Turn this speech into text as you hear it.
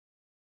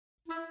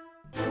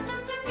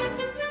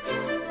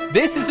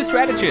This is The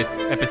Strategist,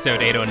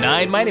 episode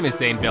 809. My name is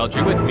Zain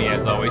Velji. With me,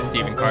 as always,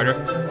 Stephen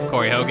Carter,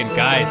 Corey Hogan.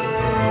 Guys,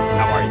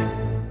 how are you?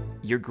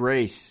 Your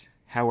Grace,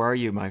 how are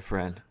you, my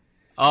friend?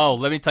 Oh,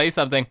 let me tell you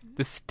something.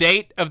 The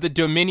state of the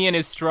Dominion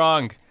is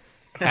strong.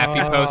 Happy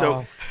post.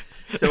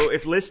 So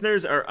if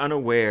listeners are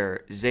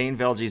unaware, Zain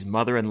Velji's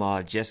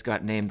mother-in-law just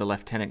got named the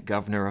Lieutenant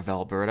Governor of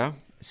Alberta.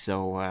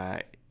 So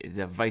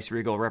the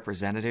vice-regal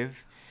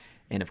representative.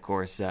 And, of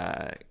course,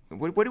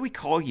 what do we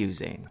call you,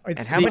 Zain? And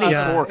how many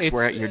forks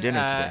were at your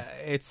dinner today?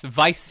 It's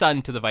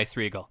vice-son to the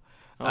vice-regal.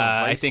 Oh,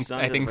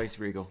 vice-son to the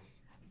vice-regal.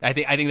 I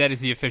think that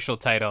is the official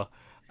title.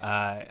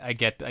 I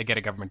get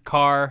a government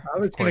car. I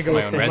was going to go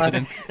my own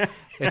residence.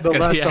 The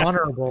less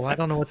honorable. I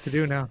don't know what to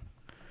do now.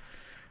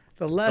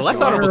 The less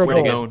honorable is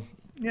pretty good.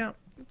 Yeah,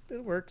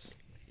 it works.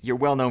 You're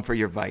well known for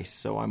your vice,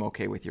 so I'm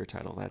okay with your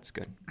title. That's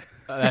good.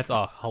 That's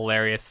all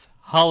hilarious.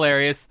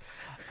 Hilarious.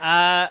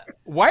 Why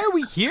are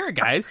we here,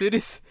 guys? It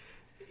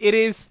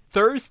is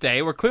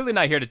Thursday. We're clearly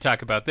not here to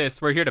talk about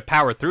this. We're here to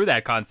power through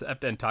that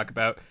concept and talk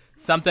about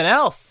something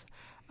else.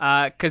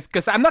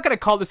 Because I'm not going to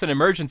call this an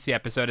emergency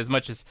episode as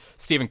much as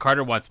Stephen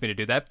Carter wants me to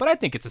do that, but I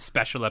think it's a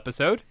special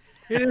episode.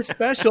 It is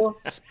special.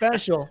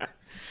 Special.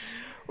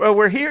 Well,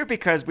 we're here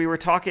because we were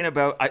talking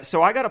about...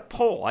 So I got a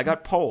poll. I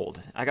got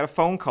polled. I got a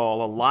phone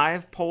call. A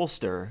live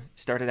pollster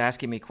started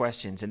asking me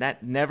questions, and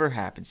that never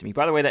happens to me.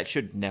 By the way, that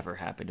should never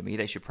happen to me.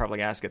 They should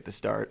probably ask at the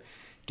start,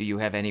 do you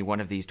have any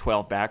one of these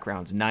 12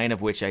 backgrounds, 9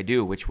 of which I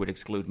do, which would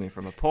exclude me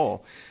from a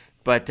poll.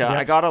 But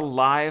I got a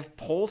live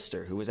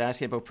pollster who was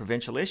asking about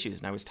provincial issues,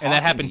 and I was talking and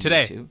that happened to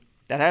today. You two.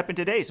 That happened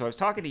today. So I was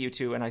talking to you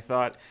two, and I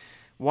thought,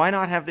 why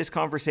not have this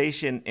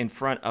conversation in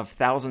front of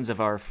thousands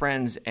of our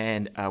friends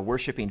and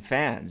worshiping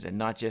fans and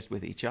not just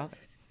with each other?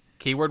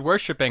 Keyword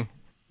worshiping.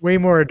 Way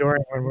more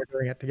adoring when we're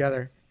doing it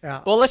together.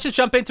 Yeah. Well, let's just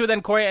jump into it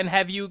then, Corey, and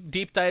have you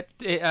deep dive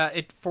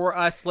it for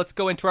us. Let's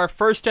go into our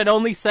first and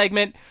only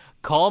segment,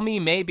 Call Me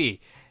Maybe.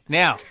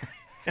 Now,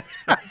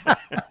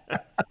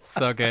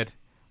 so good.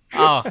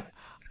 Oh,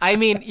 I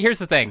mean, here's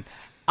the thing.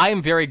 I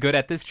am very good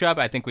at this job.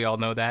 I think we all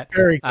know that.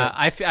 Very good.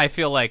 I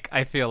feel like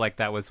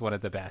that was one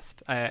of the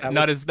best.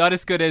 Not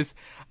as good as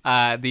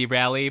the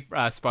rally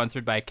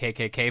sponsored by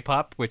KKK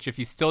Pop, which if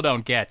you still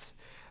don't get,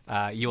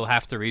 you will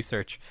have to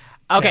research.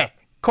 Okay, yeah.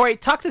 Corey,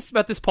 talk to us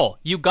about this poll.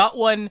 You got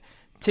one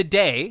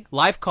today,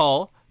 live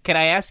call. Can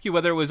I ask you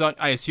whether it was on?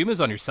 I assume it was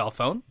on your cell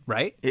phone,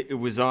 right? It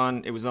was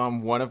on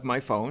one of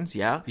my phones.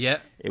 Yeah. Yeah.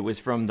 It was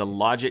from the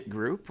Logit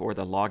group or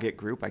the Logit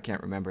group. I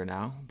can't remember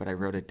now, but I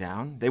wrote it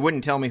down. They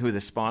wouldn't tell me who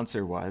the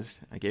sponsor was.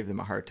 I gave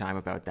them a hard time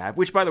about that.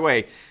 Which, by the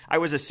way, I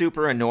was a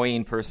super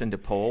annoying person to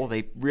poll.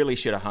 They really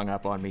should have hung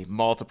up on me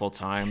multiple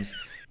times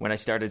when I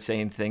started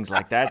saying things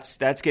like that's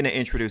going to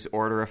introduce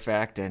order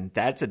effect, and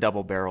that's a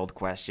double-barreled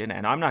question,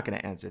 and I'm not going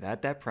to answer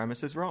that. That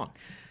premise is wrong.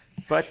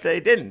 But they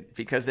didn't,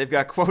 because they've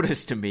got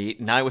quotas to meet,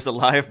 and I was a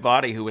live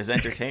body who was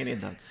entertaining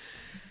them.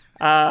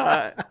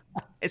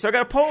 So I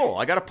got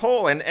a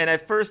poll, and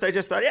at first I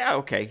just thought, yeah,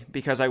 okay,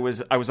 because I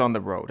was on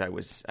the road. I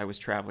was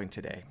traveling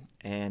today,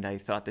 and I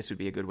thought this would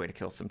be a good way to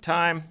kill some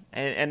time.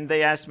 And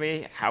they asked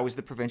me, how is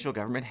the provincial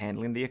government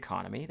handling the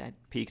economy? That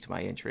piqued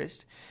my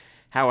interest.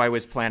 How I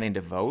was planning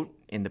to vote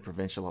in the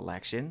provincial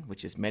election,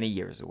 which is many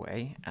years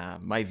away.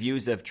 My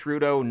views of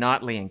Trudeau,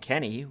 Notley, and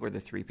Kenney were the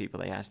 3 people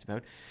they asked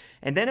about.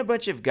 And then a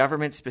bunch of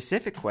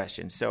government-specific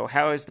questions. So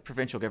how is the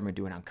provincial government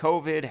doing on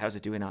COVID? How's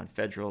it doing on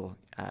federal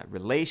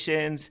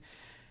relations?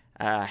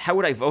 How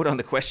would I vote on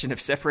the question of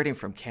separating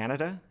from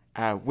Canada?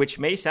 Which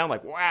may sound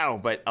like, wow,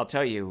 but I'll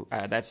tell you,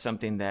 that's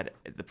something that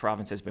the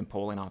province has been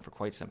polling on for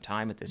quite some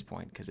time at this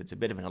point, because it's a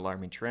bit of an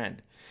alarming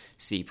trend.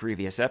 See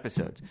previous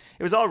episodes.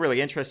 It was all really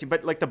interesting,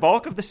 but like the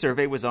bulk of the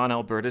survey was on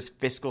Alberta's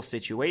fiscal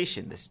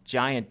situation, this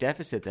giant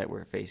deficit that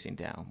we're facing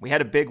down. We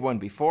had a big one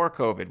before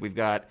COVID. We've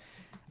got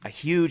a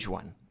huge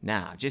one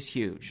now, just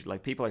huge.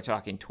 Like people are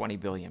talking 20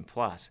 billion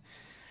plus.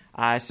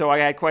 So I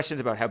had questions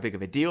about how big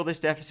of a deal this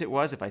deficit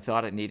was, if I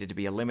thought it needed to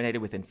be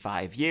eliminated within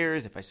 5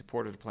 years, if I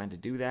supported a plan to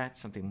do that,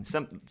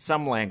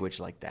 some language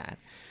like that.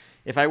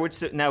 If I would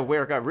now,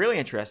 where it got really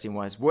interesting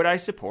was, would I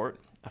support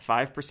a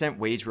 5%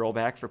 wage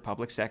rollback for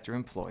public sector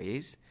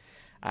employees?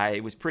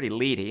 It was pretty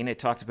leading. It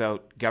talked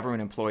about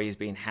government employees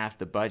being half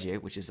the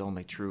budget, which is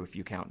only true if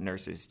you count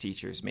nurses,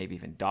 teachers, maybe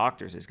even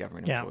doctors as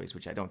government employees,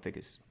 which I don't think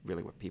is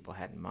really what people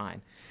had in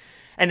mind.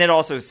 And it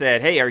also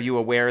said, hey, are you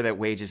aware that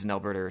wages in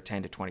Alberta are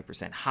 10 to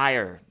 20%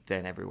 higher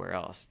than everywhere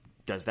else?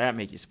 Does that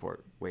make you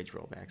support wage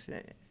rollbacks?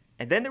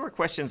 And then there were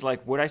questions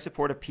like, would I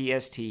support a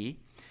PST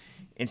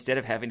instead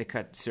of having to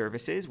cut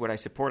services? Would I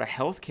support a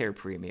healthcare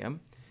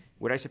premium?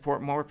 Would I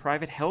support more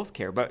private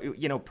healthcare? But,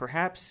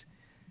 perhaps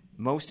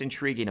most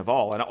intriguing of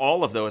all, and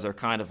all of those are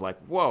kind of like,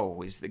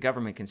 whoa, is the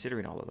government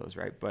considering all of those,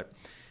 right? But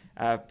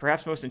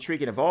perhaps most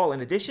intriguing of all,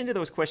 in addition to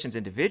those questions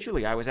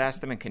individually, I was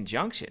asked them in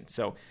conjunction.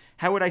 So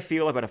how would I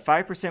feel about a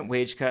 5%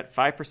 wage cut,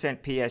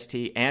 5% PST,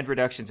 and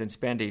reductions in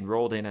spending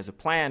rolled in as a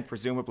plan,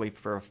 presumably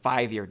for a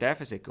 5-year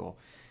deficit goal?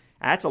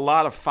 That's a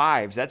lot of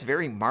fives. That's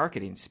very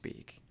marketing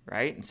speak,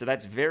 right? And so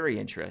that's very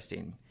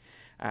interesting.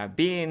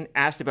 Being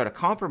asked about a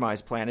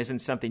compromise plan isn't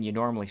something you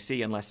normally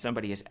see unless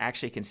somebody is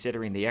actually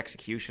considering the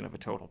execution of a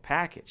total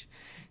package.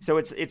 So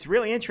it's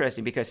really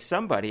interesting because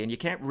somebody, and you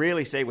can't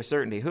really say with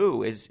certainty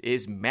who,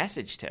 is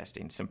message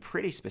testing some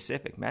pretty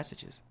specific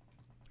messages.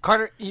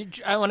 Carter,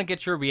 I want to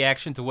get your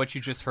reaction to what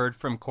you just heard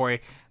from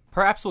Corey.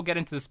 Perhaps we'll get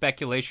into the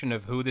speculation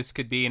of who this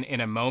could be in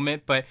a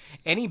moment, but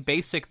any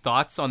basic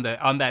thoughts on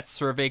that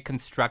survey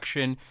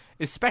construction,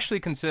 especially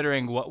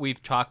considering what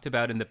we've talked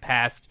about in the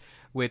past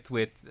with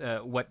what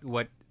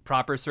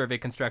proper survey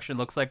construction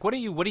looks like? What are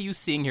you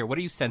seeing here? What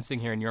are you sensing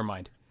here in your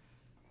mind?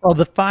 Well,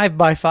 the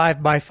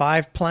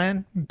 5x5x5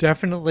 plan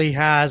definitely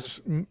has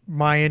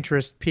my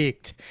interest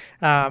peaked.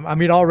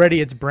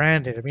 Already it's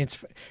branded.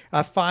 It's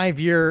a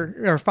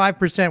 5-year or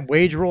 5%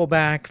 wage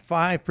rollback,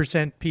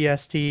 5%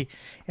 PST,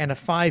 and a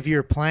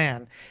 5-year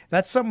plan.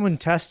 That's someone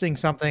testing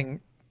something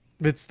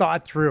that's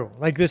thought through.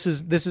 Like this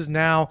is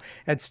now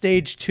at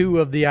stage 2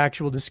 of the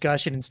actual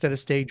discussion instead of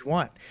stage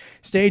 1.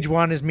 Stage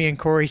 1 is me and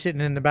Corey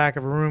sitting in the back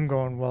of a room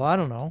going, well, I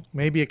don't know,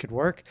 maybe it could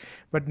work.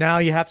 But now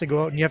you have to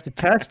go out and you have to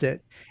test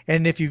it.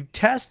 And if you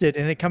test it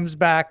and it comes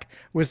back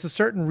with a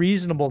certain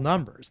reasonable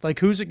numbers, like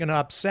who's it going to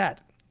upset?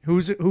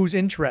 Who's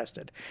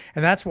interested?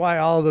 And that's why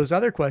all of those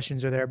other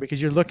questions are there,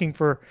 because you're looking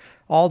for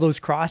all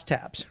those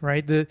crosstabs,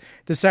 right? The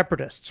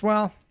separatists.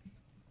 Well,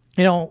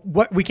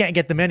 what, we can't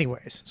get them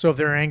anyways. So if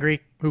they're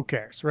angry, who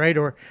cares, right?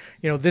 Or,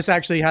 this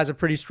actually has a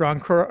pretty strong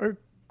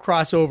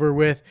crossover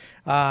with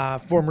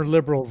former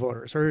Liberal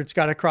voters, or it's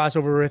got a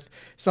crossover with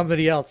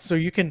somebody else. So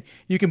you can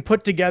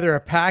put together a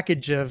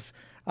package of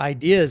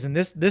ideas, and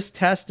this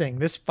testing,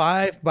 this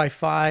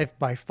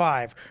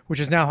 5x5x5,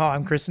 which is now how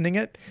I'm christening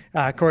it.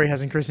 Corey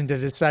hasn't christened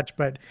it as such,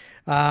 but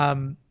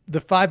the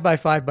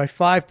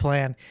 5x5x5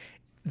 plan,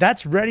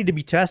 that's ready to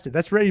be tested.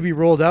 That's ready to be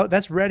rolled out.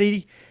 That's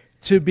ready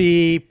to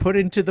be put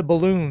into the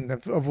balloon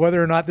of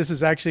whether or not this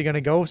is actually going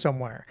to go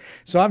somewhere.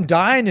 So I'm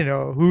dying to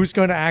know who's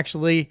going to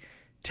actually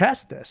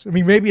test this.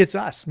 Maybe it's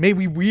us.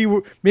 Maybe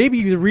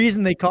the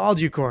reason they called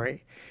you,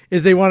 Corey,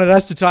 is they wanted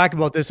us to talk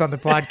about this on the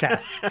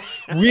podcast.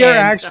 We are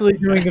actually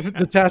doing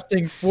the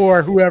testing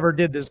for whoever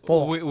did this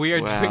poll. We are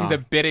doing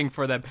the bidding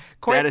for them.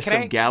 Corey, that is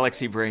some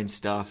galaxy brain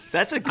stuff.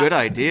 That's a good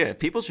idea.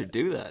 People should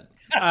do that.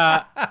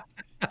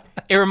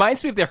 It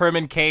reminds me of the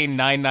Herman Cain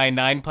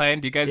 999 plan.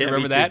 Do you guys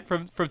remember that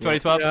from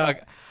 2012? Yeah.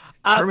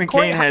 Herman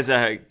Cain has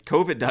a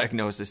COVID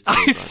diagnosis today.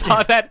 I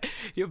saw that.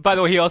 By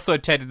the way, he also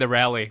attended the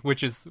rally,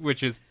 which is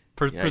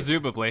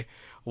presumably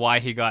why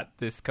he got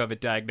this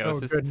COVID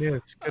diagnosis. Oh, good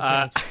news. Good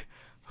news.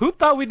 Who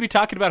thought we'd be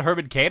talking about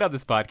Herman Cain on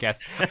this podcast?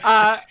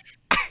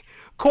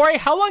 Corey,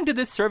 how long did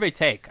this survey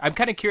take? I'm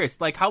kind of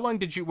curious. Like, how long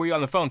were you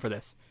on the phone for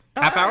this?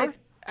 Half hour?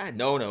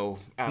 No.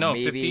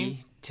 Maybe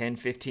 15? 10,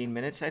 15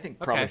 minutes. I think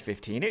probably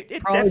 15.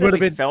 It probably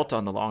definitely felt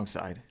on the long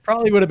side.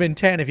 Probably would have been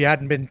 10 if you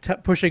hadn't been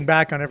pushing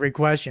back on every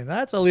question.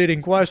 That's a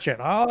leading question.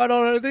 Oh, I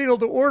don't know.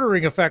 The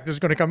ordering effect is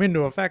going to come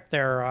into effect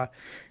there.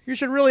 You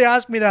should really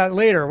ask me that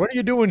later. What are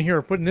you doing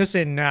here putting this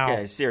in now?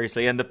 Yeah,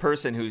 seriously. And the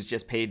person who's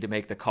just paid to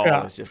make the call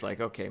is just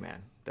like, okay,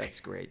 man, that's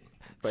great.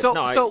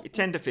 But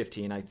 10 to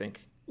 15, I think.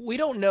 We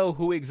don't know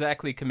who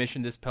exactly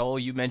commissioned this poll.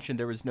 You mentioned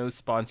there was no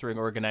sponsoring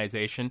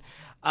organization.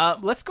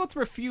 Let's go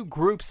through a few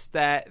groups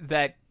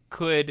that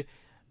could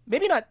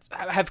maybe not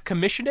have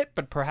commissioned it,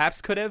 but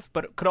perhaps could have,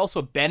 but could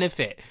also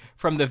benefit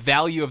from the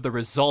value of the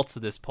results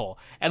of this poll.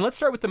 And let's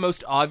start with the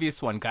most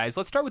obvious one, guys.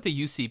 Let's start with the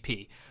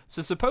UCP.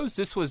 So suppose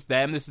this was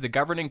them. This is the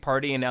governing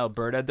party in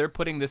Alberta. They're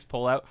putting this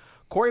poll out.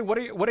 Corey, what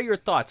are your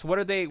thoughts? What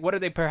are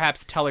they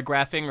perhaps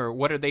telegraphing, or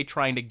what are they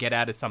trying to get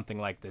at of something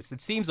like this?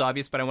 It seems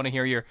obvious, but I want to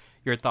hear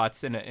your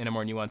thoughts in a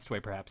more nuanced way,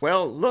 perhaps.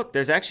 Well, look,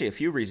 there's actually a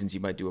few reasons you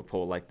might do a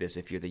poll like this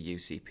if you're the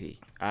UCP.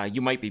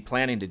 You might be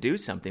planning to do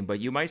something, but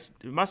you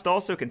must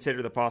also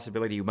consider the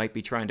possibility you might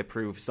be trying to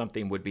prove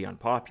something would be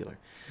unpopular.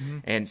 Mm-hmm.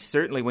 And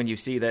certainly when you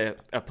see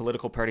a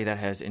political party that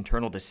has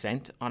internal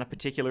dissent on a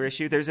particular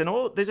issue, there's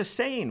a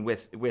saying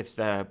with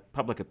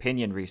public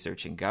opinion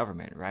research in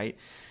government, right?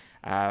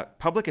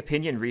 Public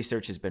opinion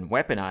research has been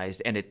weaponized,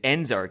 and it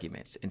ends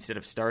arguments instead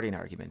of starting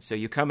arguments. So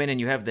you come in and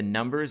you have the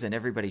numbers and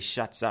everybody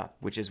shuts up,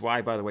 which is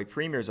why, by the way,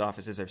 premiers'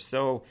 offices are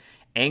so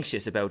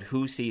anxious about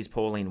who sees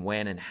polling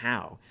when and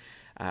how.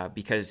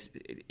 Because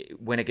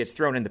when it gets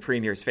thrown in the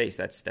premier's face,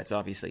 that's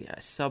obviously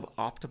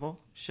suboptimal,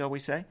 shall we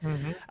say.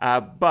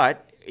 Mm-hmm.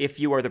 But if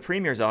you are the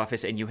premier's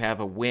office and you have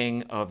a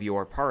wing of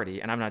your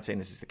party, and I'm not saying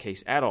this is the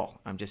case at all,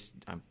 I'm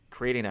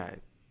creating a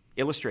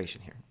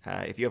illustration here.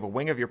 If you have a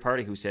wing of your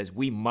party who says,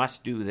 we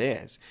must do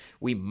this,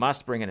 we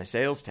must bring in a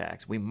sales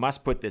tax, we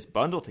must put this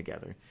bundle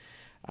together,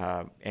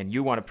 and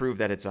you want to prove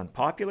that it's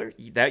unpopular,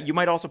 that you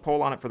might also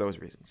poll on it for those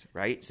reasons,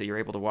 right? So you're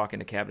able to walk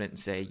into cabinet and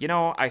say,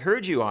 I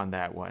heard you on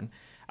that one.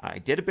 I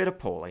did a bit of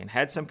polling,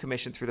 had some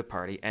commission through the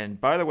party, and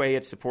by the way,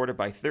 it's supported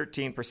by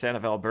 13%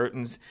 of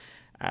Albertans.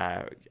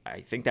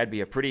 I think that'd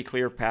be a pretty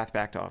clear path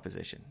back to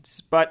opposition.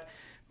 But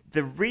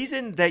the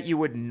reason that you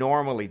would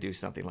normally do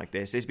something like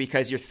this is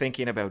because you're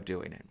thinking about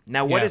doing it.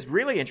 Now, what is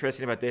really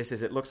interesting about this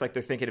is it looks like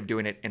they're thinking of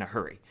doing it in a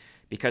hurry,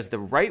 because the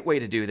right way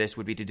to do this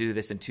would be to do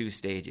this in 2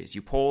 stages.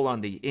 You poll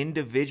on the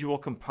individual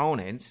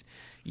components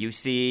You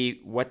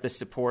see what the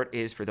support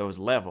is for those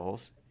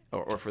levels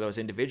or for those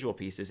individual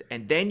pieces,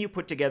 and then you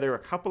put together a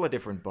couple of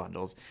different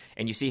bundles,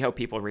 and you see how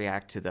people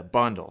react to the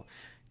bundle.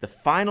 The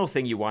final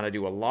thing you want to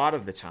do a lot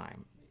of the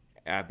time,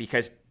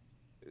 because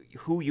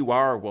who you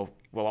are will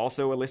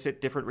also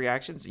elicit different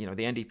reactions. The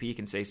NDP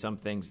can say some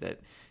things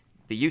that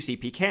the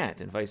UCP can't,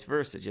 and vice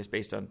versa, just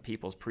based on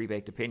people's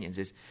pre-baked opinions,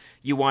 is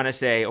you want to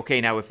say, okay,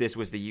 now if this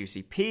was the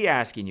UCP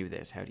asking you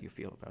this, how do you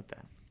feel about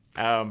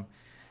that?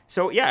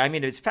 So yeah, I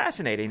mean, it's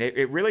fascinating.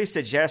 It really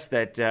suggests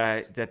that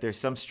there's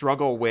some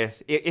struggle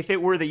with, if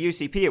it were the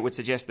UCP, it would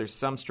suggest there's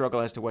some struggle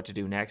as to what to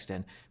do next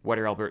and what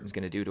are Albertans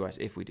going to do to us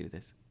if we do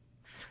this.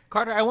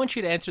 Carter, I want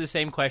you to answer the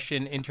same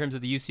question in terms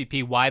of the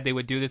UCP, why they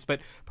would do this,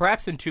 but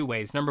perhaps in two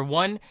ways. Number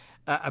one,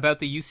 about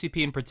the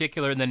UCP in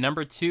particular, and then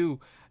number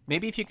two,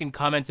 maybe if you can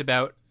comment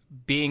about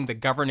being the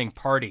governing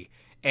party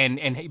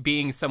and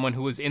being someone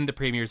who was in the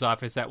Premier's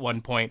office at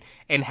one point,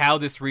 and how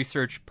this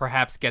research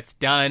perhaps gets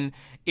done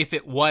if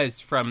it was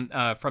from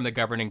the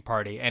governing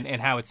party,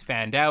 and how it's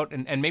fanned out,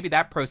 and maybe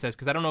that process,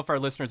 because I don't know if our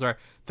listeners are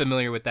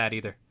familiar with that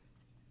either.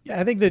 Yeah,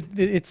 I think that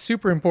it's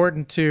super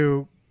important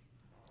to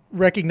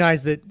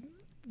recognize that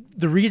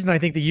the reason I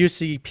think the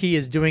UCP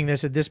is doing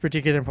this at this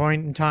particular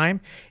point in time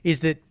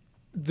is that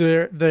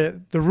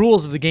the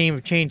rules of the game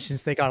have changed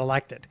since they got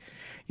elected.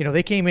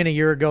 They came in a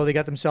year ago, they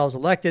got themselves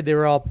elected. They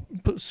were all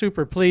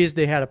super pleased.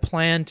 They had a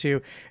plan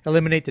to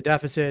eliminate the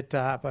deficit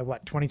by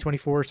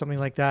 2024 or something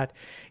like that.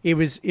 It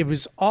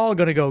was all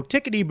going to go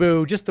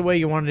tickety-boo, just the way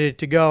you wanted it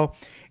to go.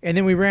 And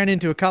then we ran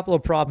into a couple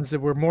of problems that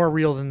were more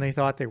real than they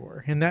thought they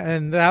were. And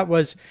that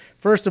was,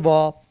 first of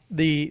all,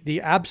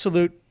 the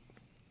absolute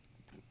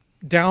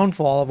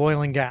downfall of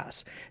oil and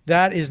gas.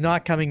 That is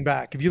not coming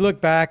back. If you look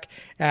back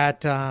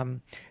at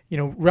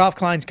Ralph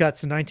Klein's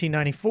cuts in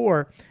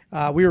 1994,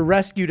 we were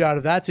rescued out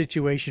of that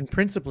situation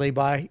principally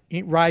by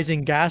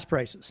rising gas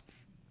prices,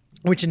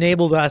 which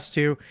enabled us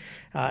to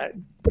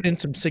put in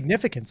some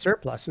significant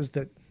surpluses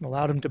that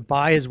allowed him to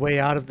buy his way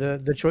out of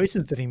the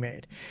choices that he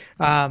made.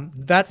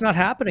 That's not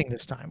happening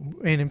this time.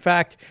 And in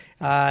fact,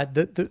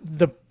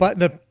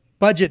 the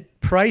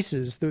budget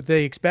prices that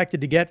they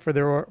expected to get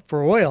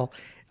for oil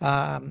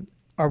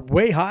are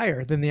way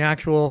higher than the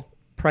actual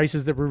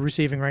prices that we're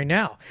receiving right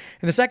now.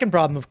 And the second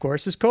problem, of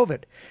course, is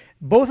COVID.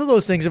 Both of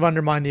those things have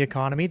undermined the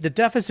economy. The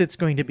deficit's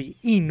going to be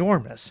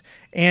enormous,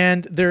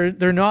 and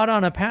they're not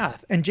on a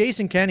path. And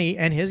Jason Kenney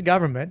and his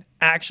government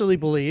actually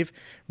believe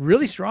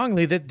really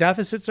strongly that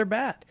deficits are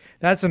bad.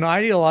 That's an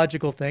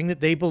ideological thing that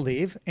they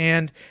believe,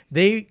 and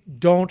they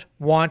don't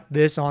want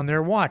this on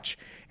their watch.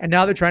 And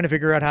now they're trying to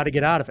figure out how to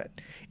get out of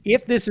it.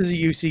 If this is a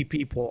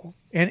UCP poll,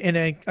 and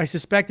I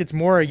suspect it's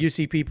more a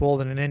UCP poll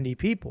than an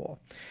NDP poll,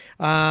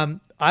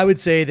 I would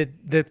say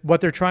that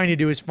what they're trying to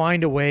do is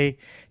find a way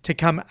to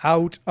come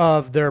out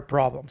of their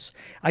problems.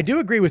 I do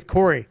agree with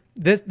Corey.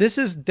 This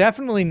is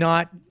definitely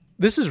not,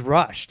 this is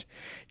rushed.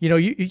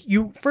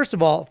 You first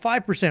of all,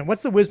 5%,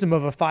 what's the wisdom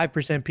of a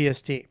 5%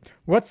 PST?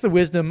 What's the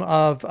wisdom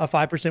of a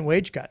 5%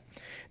 wage cut?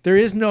 There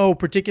is no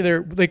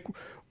particular,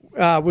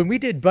 when we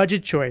did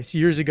budget choice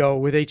years ago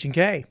with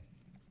H&K,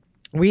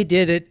 we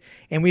did it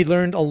and we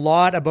learned a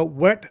lot about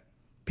what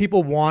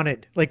people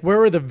wanted, where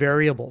were the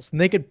variables, and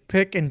they could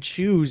pick and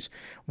choose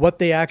what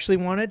they actually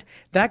wanted.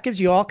 That gives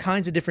you all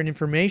kinds of different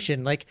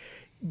information.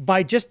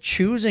 By just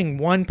choosing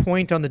one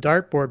point on the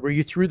dartboard where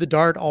you threw the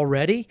dart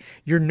already,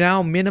 you're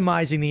now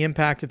minimizing the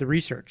impact of the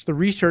research. The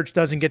research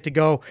doesn't get to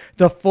go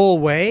the full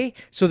way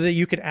so that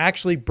you can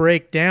actually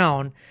break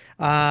down,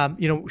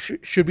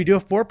 should we do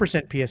a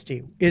 4% PST?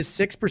 Is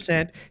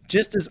 6%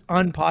 just as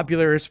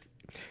unpopular as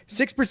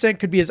 6%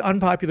 could be as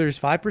unpopular as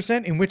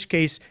 5%, in which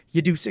case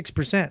you do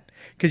 6%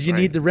 because you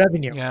need the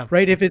revenue,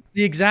 right? If it's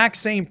the exact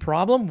same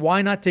problem,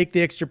 why not take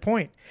the extra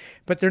point?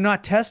 But they're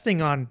not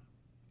testing on,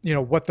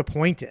 what the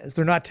point is.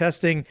 They're not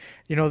testing,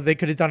 they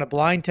could have done a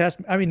blind test.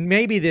 I mean,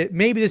 maybe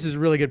this is a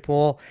really good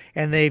poll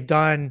and they've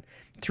done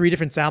 3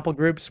 different sample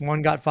groups.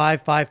 One got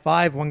 5, 5,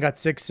 5, one got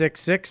 6,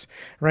 6, 6,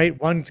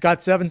 right? One's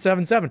got 7,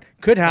 7, 7.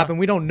 Could happen.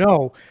 We don't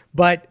know,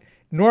 but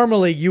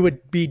normally you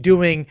would be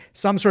doing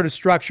some sort of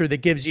structure that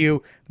gives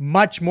you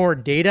much more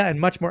data and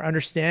much more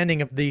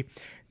understanding of the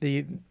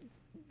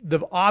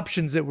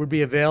options that would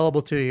be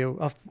available to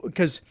you.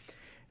 Because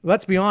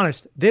let's be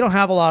honest, they don't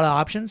have a lot of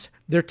options.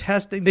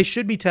 They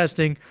should be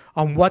testing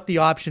on what the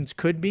options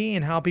could be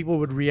and how people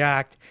would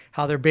react,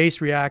 how their base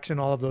reacts, and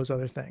all of those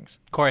other things.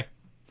 Corey.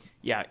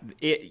 Yeah,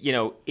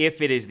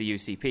 if it is the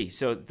UCP.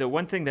 So the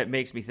one thing that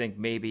makes me think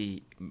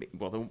maybe,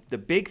 the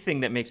big thing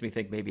that makes me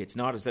think maybe it's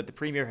not is that the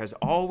Premier has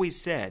always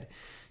said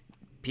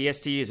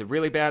PST is a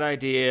really bad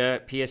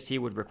idea. PST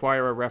would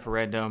require a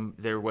referendum.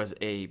 There was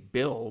a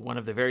bill, one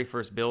of the very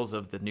first bills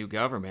of the new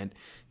government,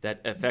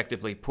 that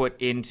effectively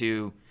put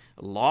into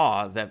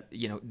law that,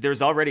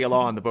 there's already a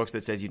law in the books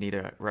that says you need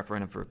a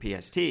referendum for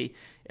a PST,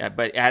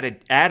 but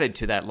added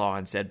to that law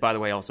and said, by the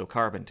way, also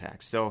carbon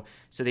tax. So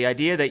the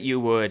idea that you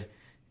would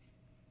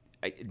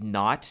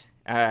not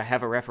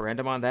have a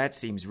referendum on that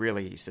seems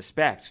really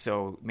suspect.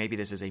 So maybe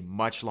this is a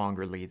much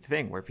longer lead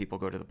thing where people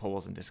go to the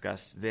polls and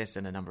discuss this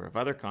and a number of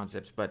other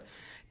concepts, but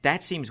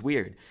that seems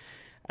weird.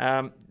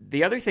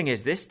 The other thing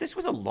is this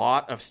was a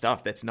lot of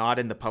stuff that's not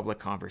in the public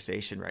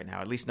conversation right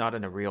now, at least not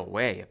in a real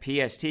way. A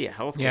PST, a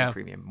healthcare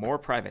premium, more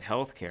private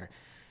healthcare.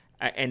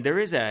 And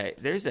there's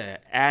a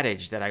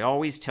adage that I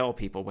always tell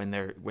people when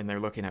they're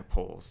looking at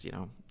polls, you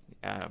know,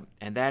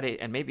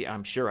 and maybe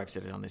I'm sure I've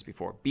said it on this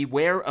before.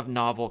 Beware of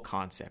novel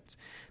concepts,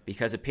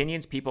 because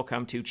opinions people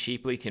come to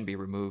cheaply can be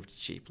removed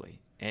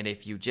cheaply. And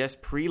if you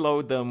just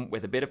preload them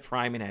with a bit of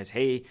priming as,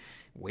 hey,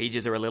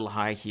 wages are a little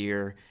high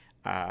here,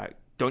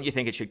 don't you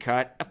think it should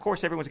cut? Of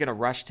course, everyone's going to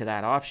rush to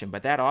that option,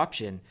 but that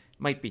option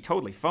might be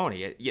totally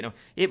phony.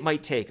 It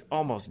might take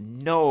almost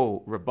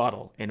no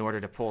rebuttal in order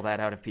to pull that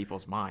out of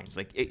people's minds.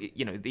 Like, the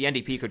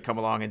NDP could come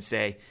along and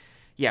say,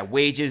 yeah,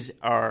 wages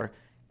are,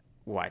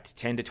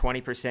 10 to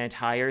 20%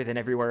 higher than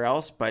everywhere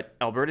else, but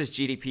Alberta's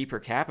GDP per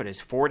capita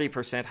is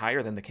 40%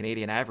 higher than the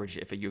Canadian average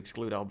if you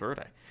exclude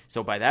Alberta.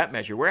 So by that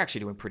measure, we're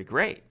actually doing pretty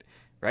great,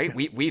 right?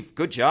 We've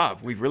good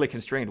job. We've really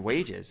constrained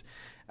wages.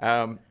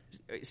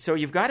 So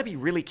you've got to be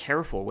really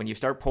careful when you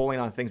start polling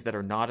on things that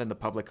are not in the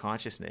public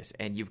consciousness,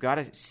 and you've got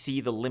to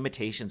see the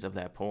limitations of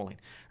that polling,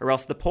 or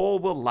else the poll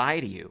will lie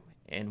to you.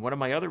 And one of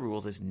my other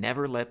rules is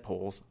never let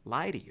polls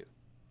lie to you.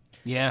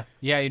 Yeah,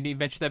 you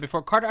mentioned that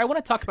before. Carter, I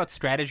want to talk about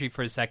strategy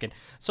for a second.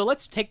 So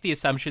let's take the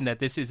assumption that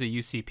this is a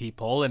UCP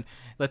poll, and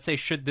let's say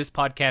should this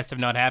podcast have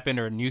not happened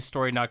or a news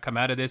story not come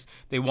out of this,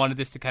 they wanted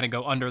this to kind of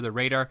go under the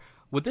radar.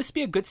 Would this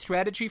be a good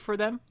strategy for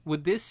them?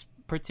 Would this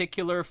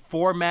particular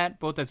format,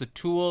 both as a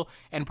tool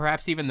and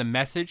perhaps even the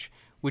message,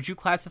 would you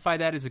classify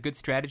that as a good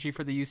strategy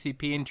for the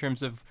UCP in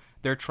terms of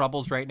their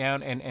troubles right now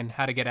and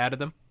how to get out of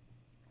them?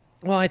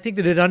 Well, I think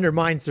that it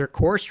undermines their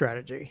core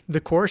strategy. The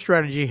core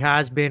strategy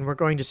has been we're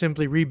going to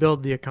simply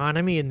rebuild the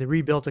economy, and the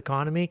rebuilt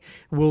economy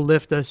will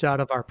lift us out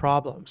of our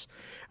problems.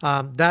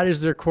 That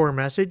is their core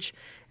message.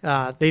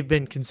 They've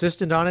been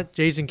consistent on it.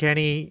 Jason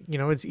Kenney,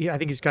 I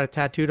think he's got it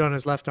tattooed on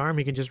his left arm.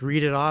 He can just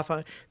read it off.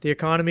 The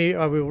economy,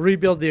 we will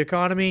rebuild the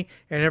economy,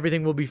 and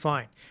everything will be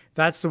fine.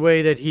 That's the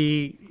way that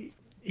he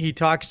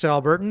talks to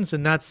Albertans,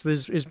 and that's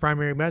his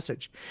primary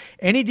message.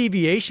 Any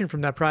deviation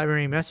from that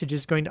primary message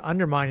is going to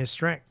undermine his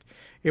strength.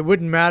 It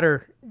wouldn't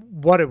matter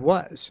what it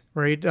was,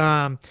 right?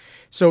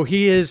 So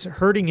he is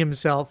hurting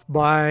himself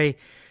by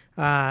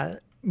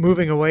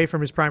moving away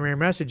from his primary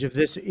message if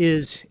this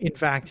is, in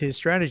fact, his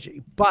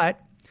strategy. But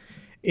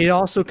it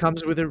also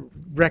comes with a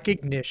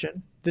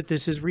recognition that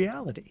this is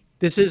reality.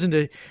 This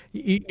isn't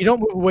you don't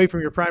move away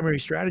from your primary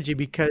strategy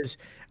because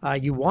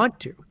you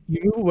want to.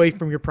 You move away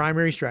from your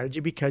primary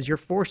strategy because you're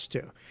forced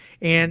to.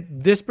 And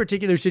this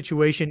particular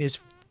situation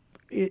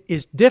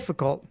is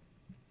difficult,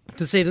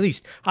 to say the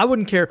least. I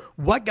wouldn't care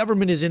what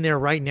government is in there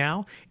right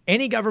now.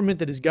 Any government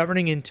that is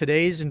governing in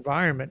today's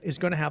environment is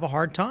going to have a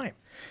hard time.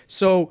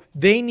 So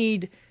they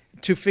need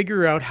to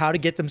figure out how to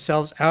get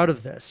themselves out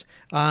of this.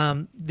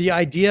 The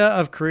idea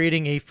of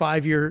creating a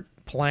 5-year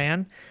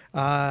plan,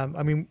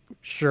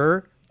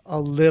 sure, a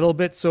little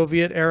bit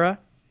Soviet era,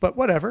 but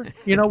whatever.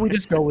 We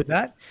just go with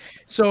that.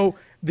 So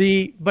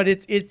but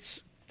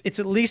it's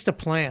at least a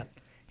plan.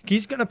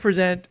 He's going to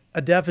present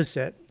a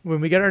deficit when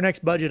we get our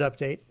next budget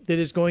update that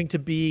is going to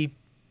be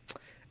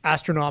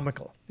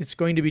astronomical. It's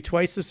going to be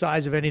twice the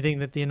size of anything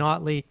that the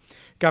Notley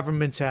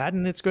government's had,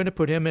 and it's going to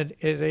put him at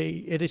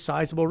a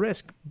sizable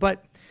risk.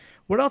 But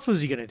what else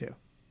was he going to do?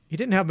 He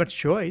didn't have much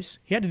choice.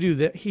 He had to do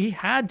that. He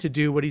had to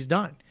do what he's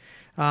done.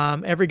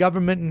 Every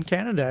government in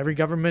Canada, every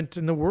government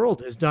in the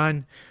world has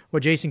done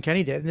what Jason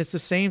Kenney did. And it's the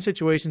same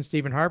situation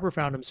Stephen Harper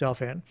found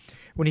himself in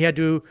when he had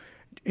to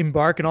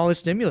embark on all his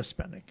stimulus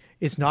spending.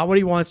 It's not what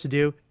he wants to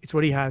do. It's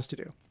what he has to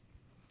do.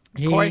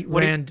 He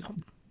ran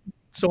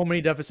so many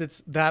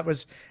deficits that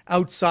was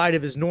outside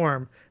of his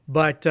norm.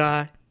 But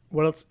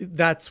what else?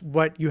 That's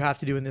what you have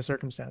to do in these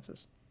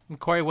circumstances.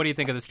 Corey, what do you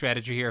think of the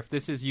strategy here? If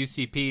this is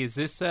UCP, is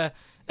this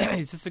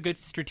a good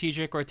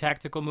strategic or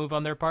tactical move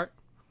on their part?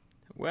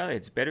 Well,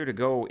 it's better to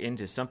go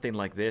into something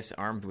like this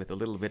armed with a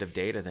little bit of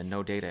data than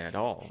no data at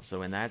all.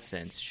 So in that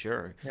sense,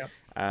 sure.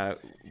 Yep.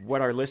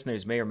 What our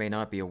listeners may or may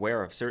not be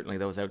aware of, certainly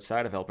those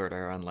outside of Alberta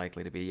are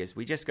unlikely to be, is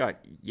we just got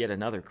yet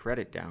another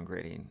credit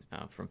downgrading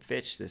from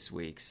Fitch this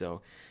week.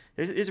 So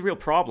there's a real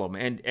problem.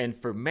 And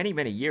for many,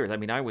 many years,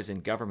 I was in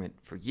government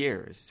for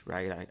years,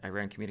 right? I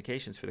ran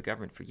communications for the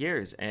government for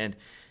years. And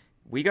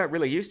we got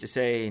really used to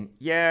saying,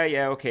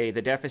 okay,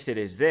 the deficit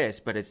is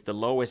this, but it's the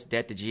lowest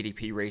debt to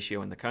GDP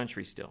ratio in the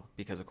country still,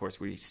 because of course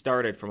we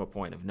started from a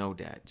point of no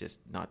debt just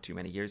not too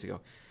many years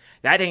ago.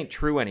 That ain't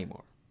true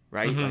anymore,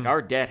 right? Mm-hmm. Like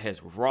our debt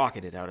has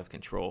rocketed out of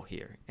control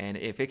here. And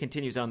if it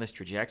continues on this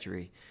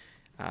trajectory,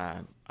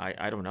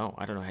 I don't know.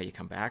 I don't know how you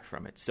come back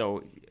from it.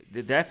 So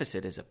the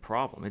deficit is a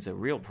problem. It's a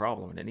real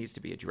problem, and it needs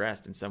to be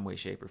addressed in some way,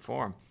 shape, or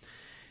form.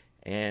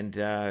 And,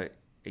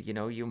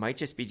 you might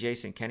just be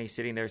Jason Kenney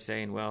sitting there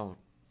saying, well,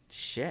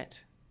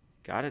 shit,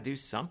 got to do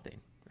something,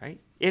 right?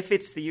 If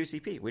it's the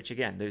UCP, which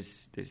again,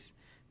 there's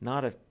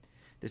not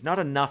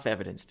enough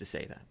evidence to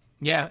say that.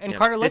 Yeah, and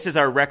Carter, this is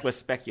our reckless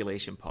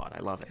speculation pod.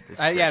 I love it. This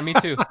is yeah, me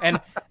too.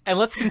 And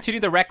let's continue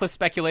the reckless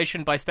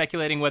speculation by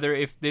speculating whether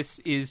if this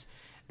is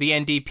the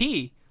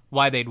NDP,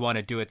 why they'd want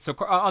to do it. So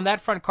on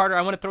that front, Carter,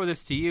 I want to throw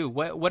this to you.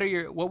 What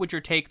would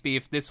your take be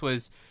if this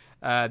was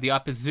the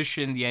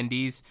opposition, the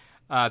NDs,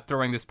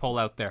 throwing this poll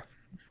out there?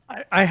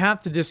 I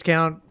have to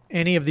discount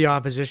any of the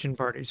opposition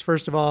parties.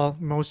 First of all,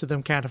 most of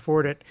them can't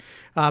afford it,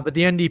 but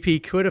the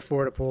NDP could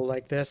afford a poll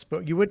like this,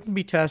 but you wouldn't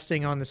be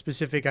testing on the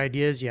specific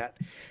ideas yet,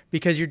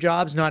 because your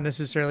job's not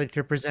necessarily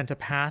to present a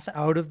path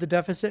out of the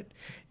deficit.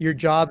 Your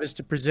job is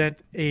to present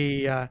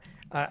a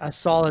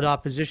solid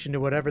opposition to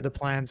whatever the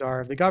plans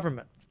are of the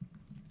government.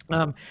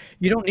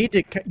 You don't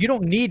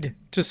need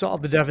to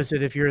solve the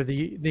deficit if you're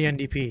the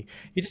NDP.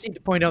 You just need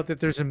to point out that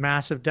there's a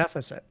massive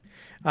deficit.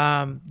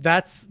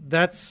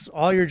 That's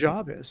all your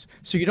job is.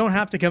 So you don't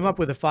have to come up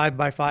with a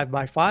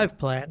 5x5x5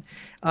 plan,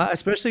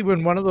 especially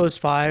when one of those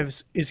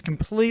fives is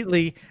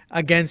completely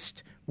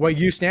against what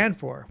you stand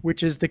for,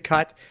 which is the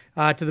cut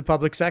to the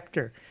public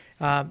sector.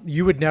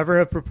 You would never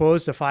have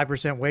proposed a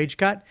 5% wage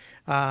cut.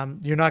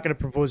 You're not going to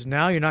propose it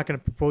now. You're not going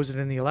to propose it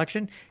in the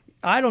election.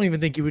 I don't even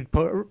think you would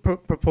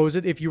propose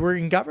it if you were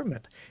in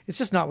government. It's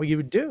just not what you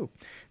would do.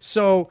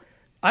 So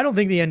I don't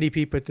think the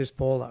NDP put this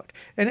poll out.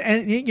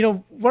 And you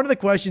know, one of the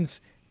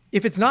questions,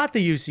 if it's not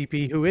the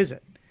UCP, who is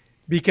it?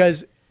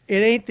 Because it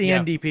ain't the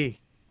NDP.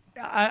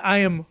 I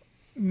am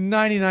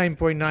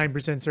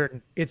 99.9%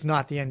 certain it's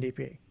not the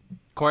NDP.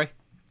 Corey?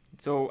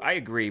 So I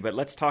agree, but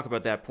let's talk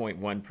about that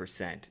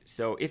 0.1%.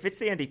 So if it's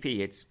the NDP,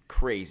 it's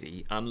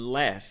crazy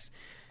unless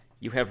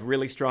you have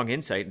really strong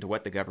insight into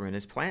what the government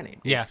is planning.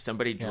 Yeah. If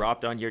somebody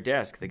dropped on your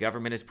desk, the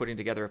government is putting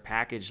together a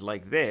package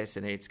like this,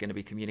 and it's going to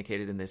be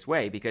communicated in this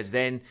way, because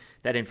then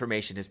that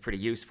information is pretty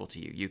useful to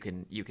you.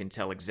 You can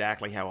tell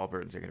exactly how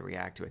Albertans are going to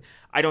react to it.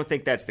 I don't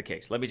think that's the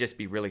case. Let me just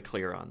be really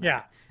clear on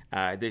that.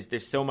 Yeah.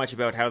 There's so much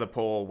about how the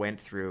poll went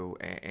through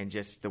and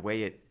just the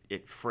way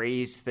it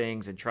phrased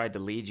things and tried to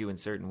lead you in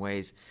certain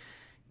ways.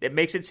 It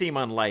makes it seem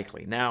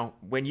unlikely. Now,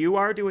 when you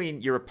are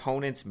doing your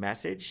opponent's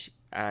message,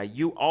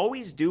 you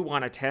always do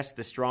want to test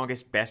the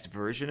strongest, best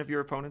version of your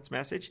opponent's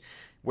message.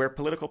 Where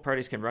political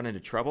parties can run into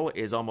trouble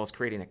is almost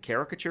creating a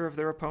caricature of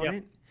their opponent.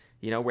 Yep.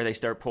 You know, where they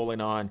start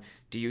pulling on,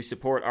 do you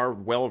support our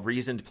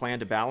well-reasoned plan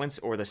to balance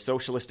or the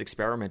socialist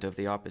experiment of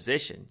the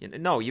opposition?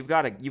 No, you've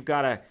got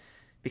to,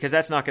 because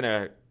that's not going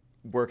to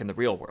work in the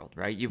real world,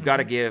 right? You've got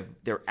to give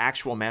their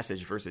actual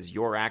message versus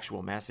your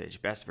actual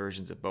message, best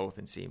versions of both,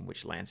 and see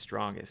which lands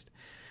strongest.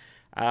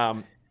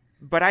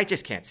 But I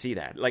just can't see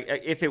that. Like,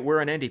 if it were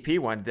an NDP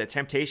one, the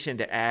temptation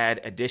to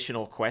add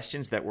additional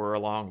questions that were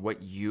along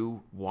what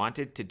you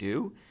wanted to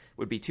do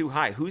would be too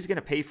high. Who's going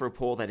to pay for a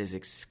poll that is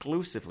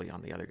exclusively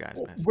on the other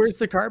guy's message? Where's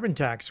the carbon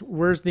tax?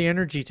 Where's the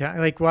energy tax?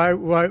 Like,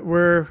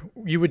 where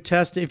you would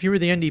test, if you were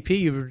the NDP,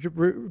 you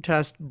would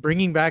test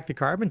bringing back the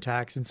carbon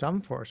tax in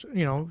some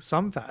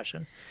some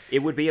fashion. It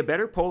would be a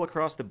better poll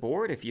across the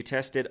board if you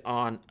tested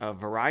on a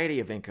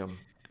variety of income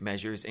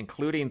measures,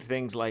 including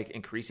things like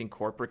increasing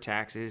corporate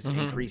taxes,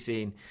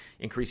 increasing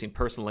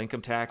personal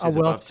income taxes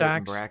above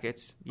certain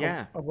brackets.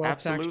 Yeah, a wealth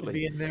absolutely. Tax would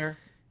be in there.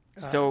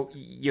 So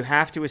you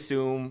have to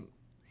assume,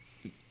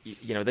 the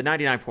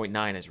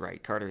 99.9 is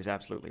right. Carter is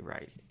absolutely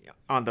right.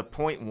 On the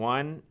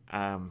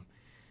 0.1,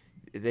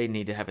 they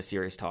need to have a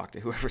serious talk to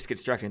whoever's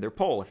constructing their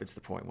poll if it's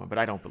the 0.1, but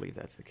I don't believe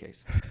that's the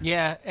case.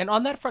 Yeah, and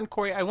on that front,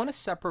 Corey, I want to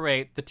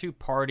separate the two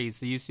parties,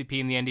 the UCP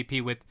and the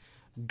NDP, with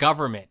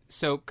government.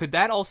 So could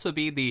that also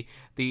be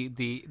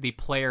the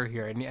player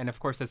here? And of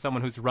course, as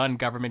someone who's run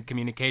government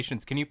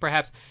communications, can you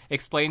perhaps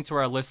explain to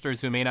our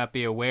listeners who may not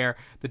be aware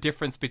the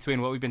difference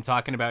between what we've been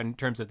talking about in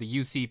terms of the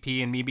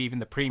UCP and maybe even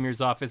the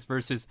Premier's office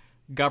versus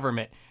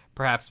government,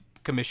 perhaps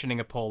commissioning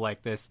a poll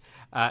like this?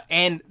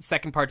 And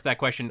second part to that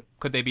question,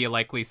 could they be a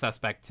likely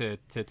suspect to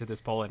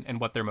this poll,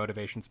 and what their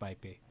motivations might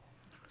be?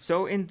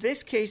 So in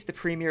this case, the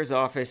Premier's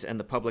office and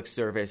the public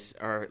service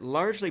are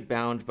largely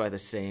bound by the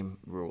same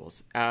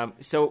rules.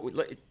 So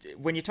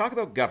when you talk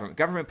about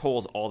government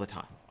polls all the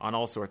time on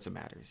all sorts of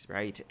matters,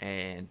 right?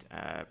 And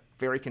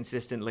very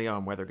consistently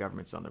on whether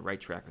government's on the right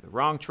track or the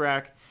wrong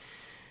track.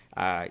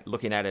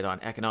 Looking at it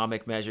on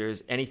economic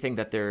measures, anything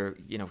that they're,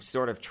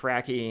 sort of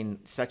tracking,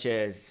 such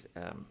as,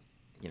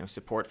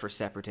 support for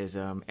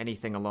separatism,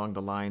 anything along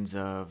the lines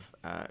of,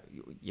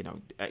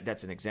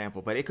 that's an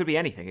example, but it could be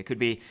anything. It could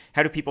be,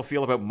 how do people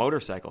feel about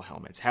motorcycle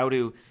helmets? How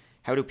do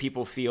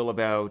people feel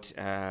about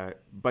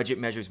budget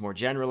measures more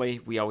generally?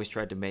 We always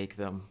tried to make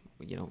them,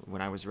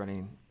 when I was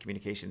running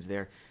communications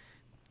there,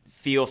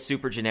 feel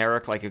super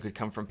generic, like it could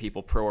come from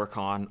people pro or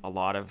con a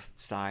lot of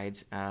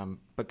sides.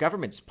 But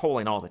government's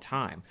polling all the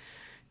time.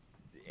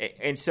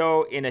 And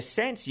so, in a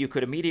sense, you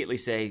could immediately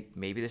say,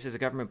 maybe this is a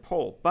government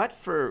poll, but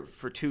for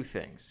two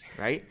things,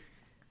 right?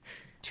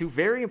 Two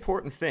very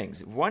important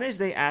things. One is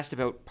they asked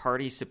about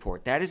party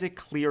support. That is a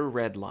clear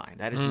red line.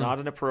 That is not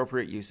an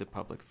appropriate use of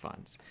public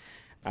funds.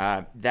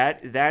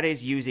 That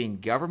is using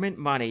government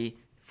money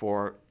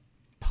for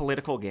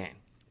political gain.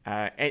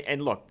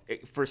 And look,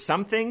 for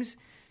some things,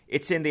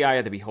 it's in the eye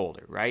of the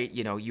beholder, right?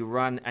 You know, you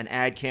run an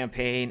ad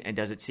campaign, and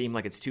does it seem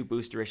like it's too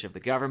boosterish of the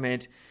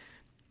government?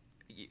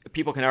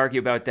 People can argue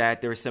about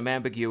that. There is some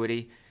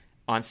ambiguity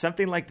on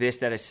something like this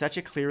that is such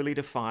a clearly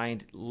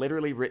defined,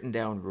 literally written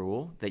down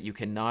rule that you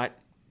cannot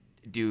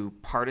do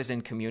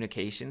partisan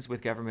communications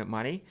with government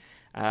money,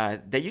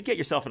 that you'd get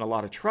yourself in a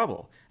lot of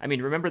trouble. I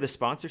mean, remember the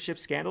sponsorship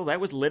scandal? That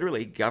was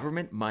literally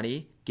government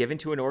money given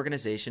to an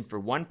organization for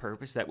one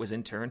purpose that was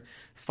in turn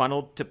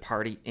funneled to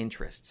party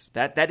interests.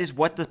 That is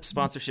what the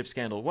sponsorship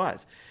scandal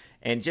was.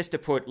 And just to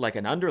put like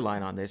an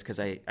underline on this, because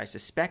I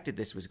suspected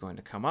this was going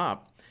to come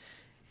up,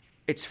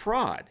 it's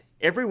fraud.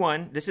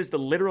 This is the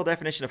literal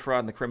definition of fraud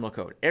in the criminal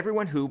code.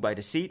 Everyone who, by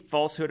deceit,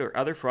 falsehood, or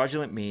other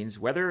fraudulent means,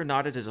 whether or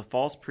not it is a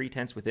false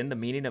pretense within the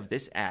meaning of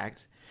this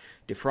act,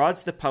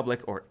 defrauds the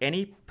public or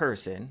any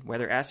person,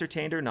 whether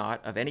ascertained or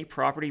not, of any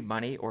property,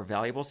 money, or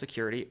valuable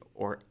security,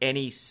 or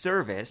any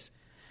service,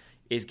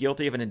 is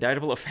guilty of an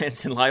indictable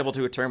offense and liable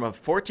to a term of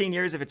 14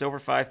 years if it's over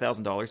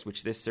 $5,000,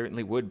 which this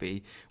certainly would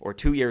be, or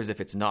 2 years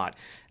if it's not.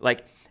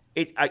 Like,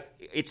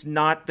 it's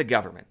not the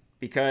government,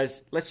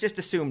 because let's just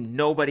assume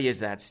nobody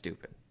is that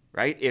stupid.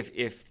 Right?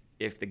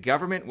 If the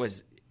government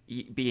was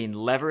being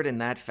levered in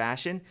that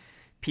fashion,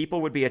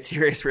 people would be at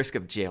serious risk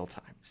of jail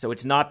time. So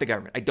it's not the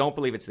government. I don't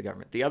believe it's the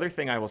government. The other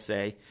thing I will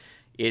say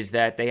is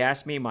that they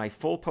asked me my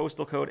full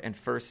postal code and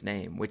first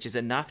name, which is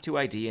enough to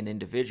ID an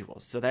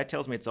individual. So that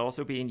tells me it's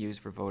also being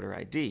used for voter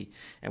ID.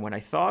 And when I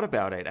thought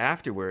about it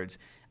afterwards,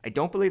 I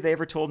don't believe they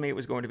ever told me it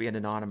was going to be an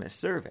anonymous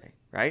survey,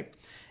 right?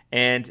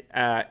 And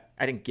I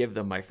didn't give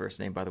them my first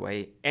name, by the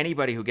way.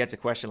 Anybody who gets a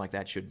question like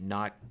that should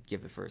not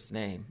give the first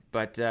name.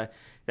 But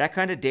that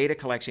kind of data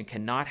collection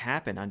cannot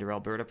happen under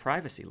Alberta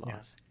privacy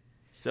laws. Yeah.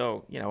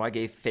 So, I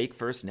gave fake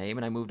first name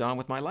and I moved on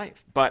with my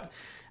life. But,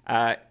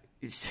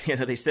 they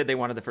said they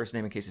wanted the first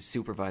name in case a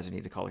supervisor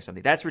needed to call or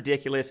something. That's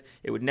ridiculous.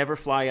 It would never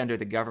fly under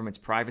the government's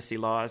privacy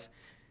laws.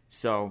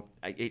 So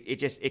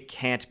it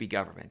can't be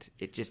government.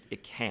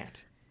 It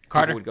can't.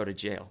 Carter People would go to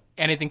jail.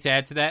 Anything to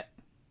add to that?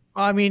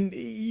 I mean,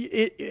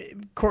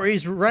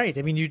 Corey's right.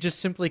 I mean, you just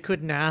simply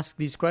couldn't ask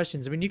these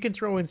questions. I mean, you can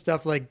throw in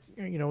stuff like,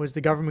 is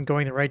the government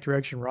going the right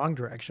direction, wrong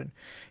direction?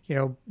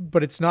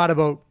 But it's not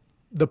about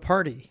the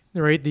party,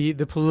 right?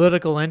 The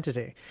political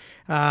entity.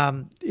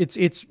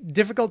 It's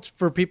difficult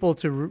for people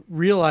to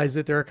realize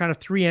that there are kind of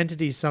three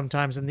entities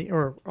sometimes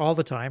or all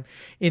the time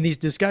in these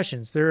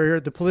discussions. There are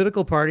the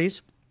political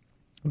parties,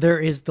 there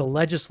is the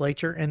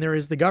legislature, and there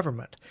is the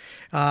government.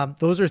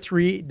 Those are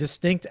three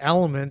distinct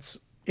elements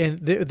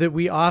that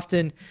we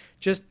often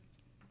just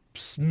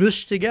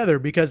smush together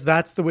because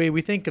that's the way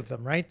we think of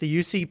them, right? The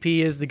UCP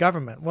is the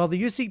government. Well,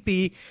 the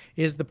UCP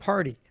is the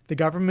party. The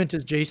government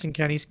is Jason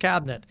Kenney's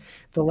cabinet.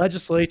 The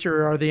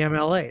legislature are the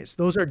MLAs.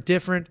 Those are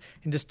different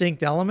and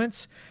distinct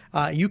elements.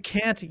 You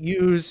can't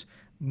use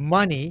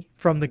money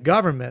from the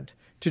government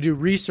to do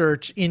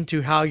research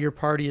into how your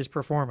party is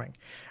performing.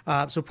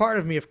 So part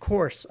of me, of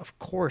course,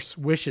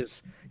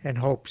 wishes and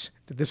hopes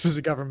that this was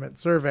a government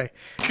survey,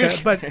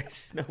 but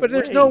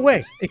there's no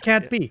way it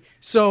can't be.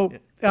 So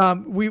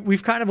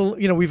we've kind of,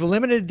 we've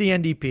eliminated the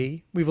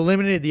NDP, we've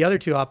eliminated the other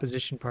two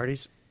opposition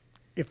parties,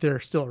 if they're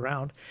still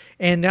around,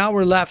 and now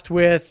we're left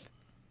with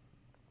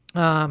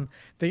and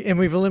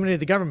we've eliminated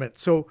the government.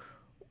 So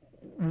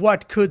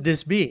what could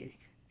this be?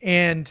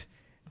 And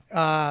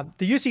the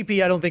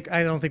UCP, I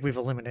don't think we've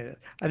eliminated.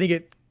 I think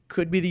it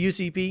could be the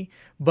UCP,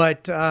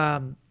 but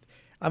I'm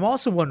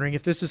also wondering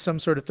if this is some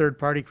sort of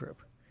third-party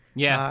group.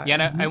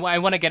 I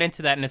want to get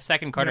into that in a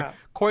second, Carter. Yeah.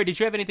 Corey, did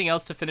you have anything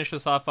else to finish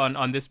us off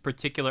on this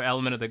particular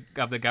element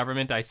of the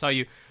government? I saw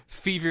you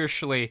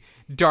feverishly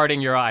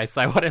darting your eyes,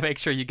 so I want to make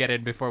sure you get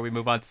in before we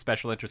move on to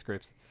special interest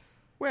groups.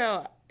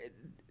 Well,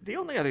 the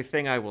only other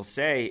thing I will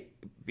say,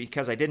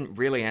 because I didn't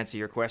really answer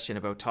your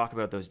question talk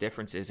about those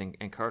differences,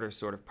 and Carter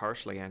sort of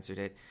partially answered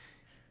it,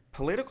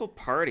 political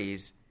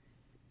parties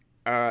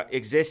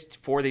exist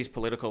for these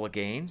political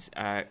gains.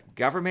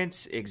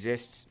 Governments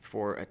exist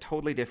for a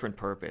totally different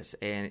purpose,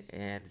 and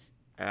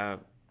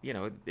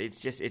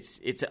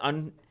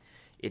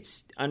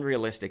it's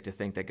unrealistic to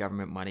think that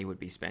government money would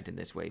be spent in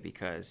this way,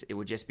 because it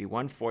would just be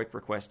one FOIP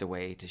request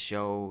away to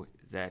show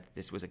that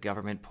this was a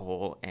government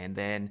poll, and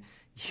then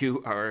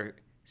you are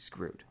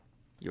screwed.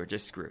 You're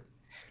just screwed.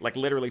 Like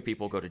literally,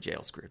 people go to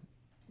jail screwed.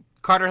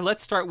 Carter,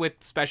 let's start with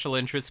special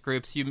interest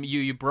groups.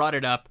 You brought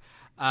it up.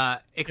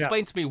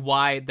 Explain to me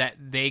why that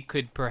they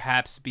could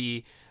perhaps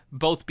be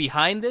both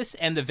behind this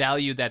and the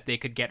value that they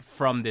could get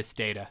from this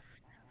data.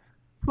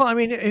 Well, I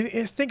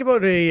mean, think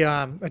about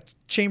a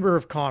chamber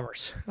of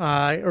commerce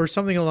or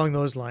something along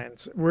those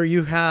lines, where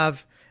you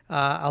have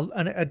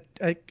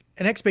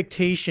an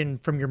expectation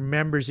from your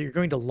members that you're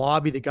going to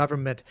lobby the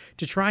government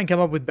to try and come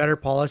up with better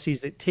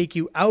policies that take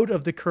you out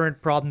of the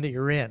current problem that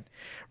you're in.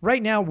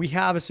 Right now, we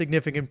have a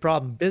significant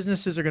problem.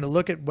 Businesses are going to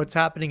look at what's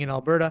happening in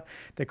Alberta,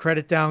 the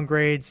credit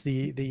downgrades,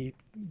 the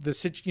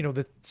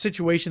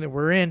situation that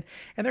we're in,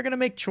 and they're going to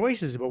make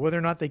choices about whether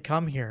or not they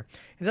come here.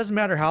 It doesn't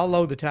matter how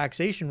low the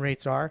taxation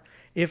rates are.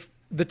 If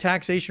the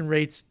taxation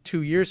rates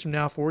 2 years from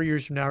now, 4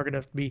 years from now, are going to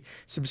have to be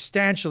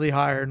substantially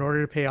higher in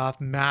order to pay off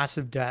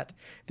massive debt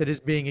that is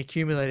being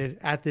accumulated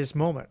at this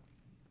moment.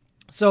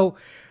 So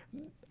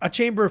a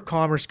chamber of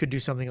commerce could do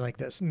something like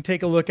this and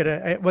take a look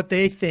at what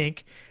they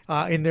think,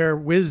 in their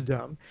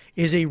wisdom,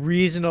 is a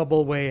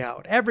reasonable way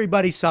out.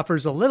 Everybody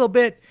suffers a little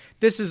bit.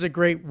 This is a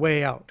great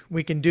way out.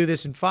 We can do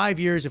this in 5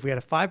 years if we had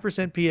a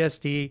 5%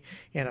 PST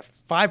and a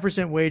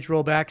 5% wage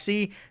rollback.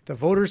 See, the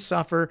voters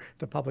suffer,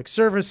 the public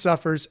service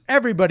suffers,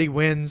 everybody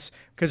wins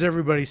because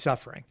everybody's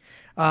suffering.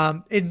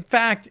 In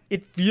fact,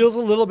 it feels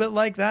a little bit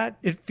like that.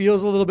 It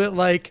feels a little bit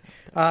like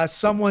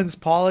someone's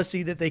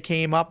policy that they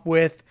came up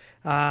with,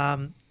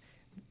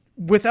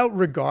 without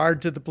regard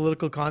to the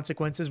political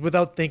consequences,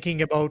 without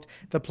thinking about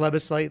the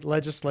plebiscite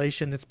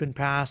legislation that's been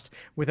passed,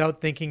 without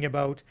thinking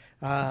about,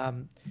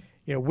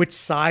 which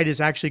side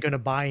is actually going to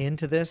buy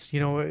into this.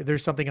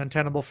 There's something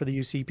untenable for the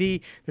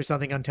UCP. There's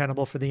something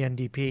untenable for the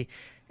NDP.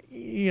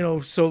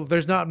 So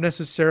there's not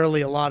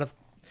necessarily a lot of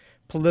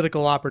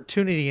political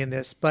opportunity in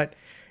this, but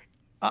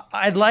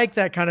I'd like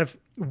that kind of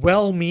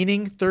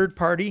well-meaning third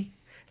party.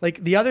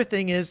 Like, the other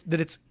thing is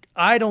that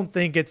I don't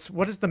think it's,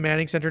 what is the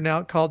Manning Center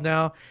now called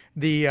now?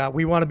 The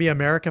We Want to Be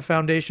America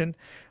Foundation.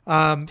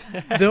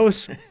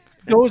 Those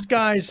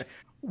guys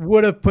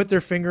would have put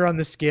their finger on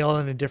the scale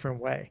in a different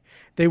way.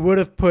 They would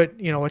have put,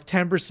 a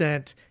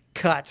 10%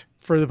 cut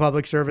for the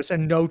public service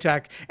and no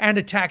tax, and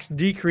a tax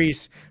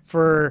decrease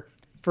for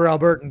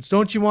Albertans.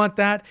 Don't you want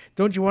that?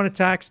 Don't you want a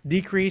tax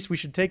decrease? We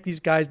should take these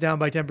guys down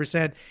by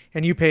 10%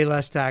 and you pay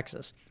less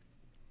taxes.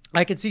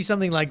 I could see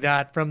something like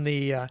that from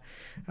the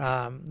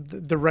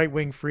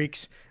right-wing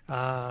freaks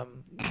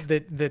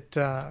that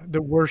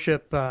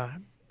worship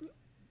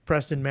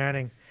Preston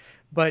Manning,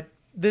 but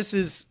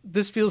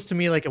this feels to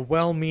me like a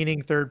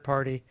well-meaning third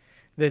party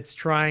that's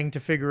trying to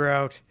figure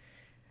out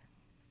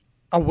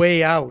a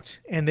way out,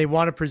 and they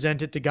want to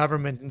present it to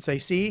government and say,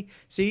 see,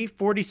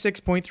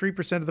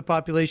 46.3% of the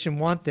population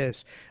want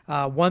this.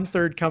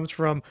 1/3 comes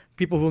from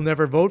people who will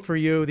never vote for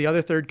you. The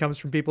other third comes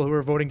from people who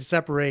are voting to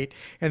separate,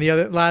 and the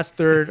last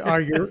third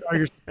are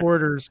your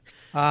supporters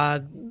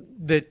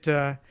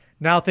that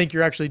now think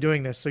you're actually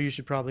doing this, so you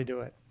should probably do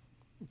it.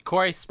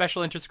 Corey,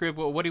 special interest group,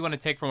 what do you want to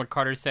take from what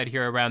Carter said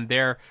here around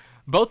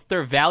both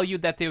their value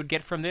that they would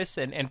get from this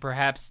and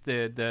perhaps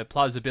the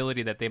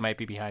plausibility that they might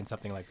be behind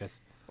something like this?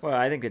 Well,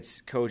 I think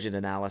it's cogent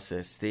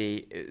analysis.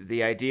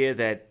 The idea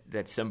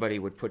that somebody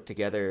would put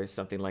together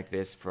something like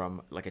this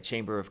from like a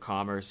chamber of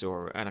commerce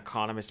or an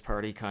economist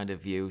party kind of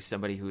view,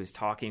 somebody who is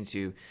talking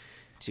to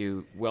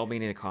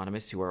well-meaning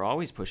economists who are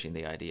always pushing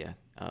the idea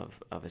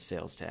of a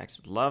sales tax,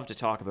 would love to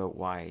talk about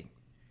why.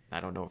 I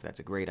don't know if that's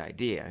a great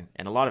idea,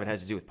 and a lot of it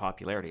has to do with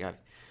popularity. I've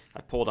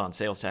pulled on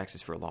sales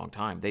taxes for a long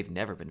time. They've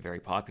never been very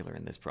popular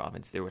in this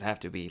province. There would have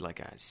to be like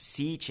a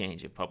sea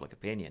change of public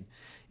opinion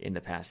in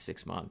the past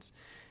 6 months.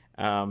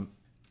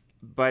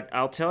 But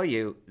I'll tell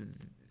you,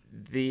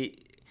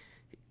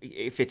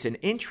 if it's an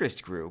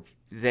interest group,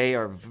 they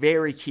are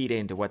very keyed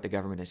into what the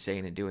government is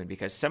saying and doing,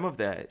 because some of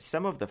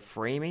the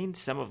framing,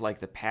 some of like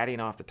the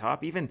patting off the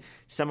top, even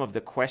some of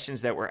the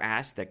questions that were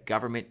asked that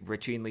government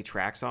routinely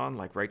tracks on,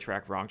 like right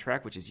track, wrong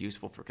track, which is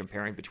useful for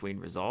comparing between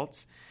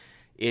results,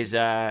 is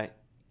that's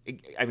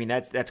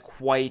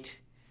quite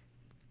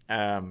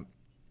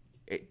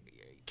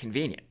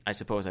convenient, I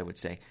suppose I would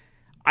say.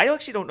 I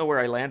actually don't know where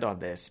I land on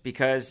this,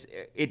 because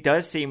it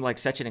does seem like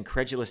such an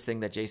incredulous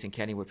thing that Jason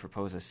Kenney would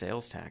propose a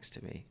sales tax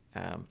to me.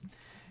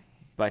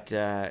 But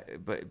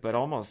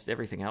almost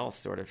everything else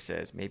sort of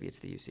says maybe it's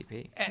the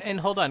UCP.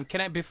 And hold on,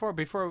 can I before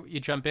you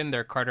jump in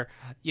there, Carter?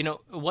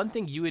 One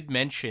thing you had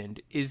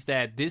mentioned is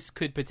that this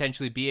could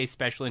potentially be a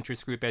special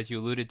interest group, as you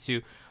alluded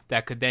to,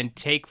 that could then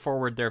take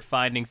forward their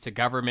findings to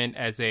government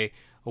as a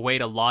way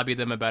to lobby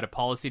them about a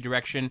policy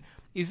direction.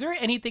 Is there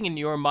anything in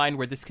your mind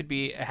where this could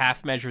be a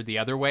half measure the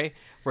other way,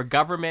 where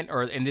government,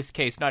 or in this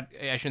case, I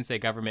shouldn't say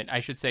government, I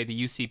should say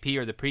the UCP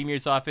or the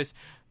Premier's office,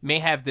 may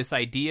have this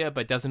idea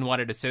but doesn't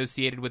want it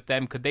associated with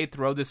them? Could they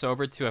throw this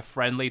over to a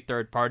friendly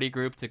third-party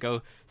group to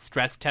go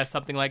stress test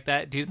something like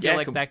that? Do you feel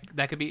like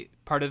that could be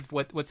part of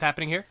what's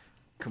happening here?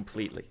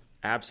 Completely.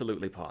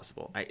 Absolutely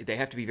possible. They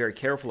have to be very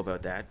careful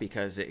about that,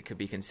 because it could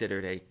be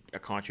considered a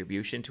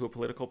contribution to a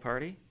political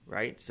party,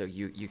 right? So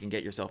you can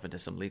get yourself into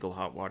some legal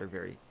hot water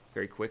very,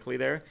 very quickly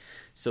there.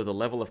 So the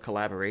level of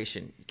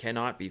collaboration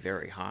cannot be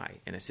very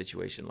high in a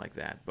situation like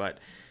that.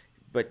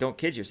 But don't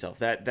kid yourself.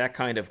 That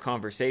kind of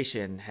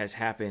conversation has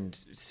happened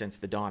since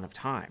the dawn of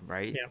time,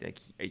 right? Yeah. Like,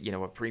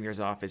 a premier's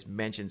office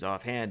mentions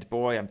offhand,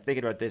 boy, I'm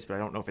thinking about this, but I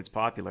don't know if it's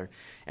popular.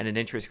 And an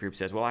interest group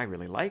says, well, I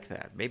really like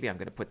that. Maybe I'm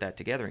going to put that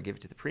together and give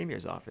it to the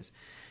premier's office.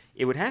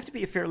 It would have to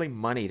be a fairly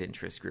moneyed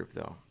interest group,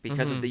 though,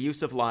 because of the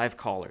use of live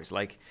callers.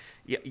 Like,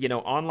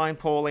 online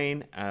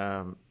polling,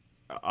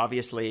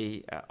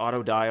 obviously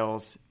auto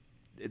dials,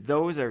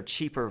 those are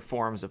cheaper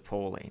forms of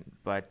polling,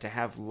 but to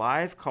have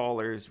live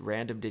callers,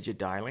 random digit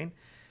dialing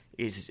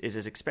is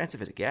as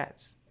expensive as it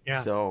gets. Yeah.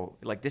 So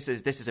like this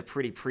is a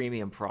pretty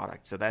premium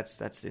product. So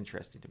that's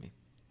interesting to me.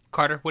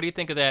 Carter, what do you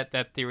think of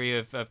that theory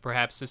of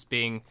perhaps this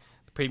being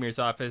the Premier's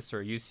office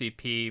or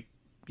UCP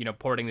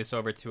porting this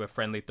over to a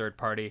friendly third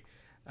party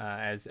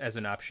as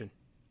an option?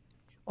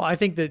 Well, I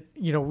think that,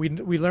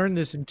 we learn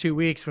this in 2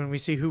 weeks when we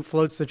see who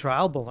floats the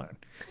trial balloon,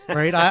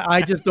 right?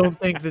 I just don't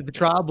think that the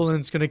trial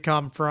balloon is going to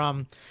come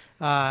from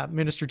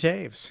Minister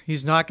Taves.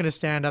 He's not going to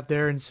stand up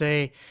there and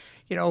say,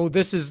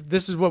 this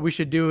is what we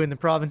should do in the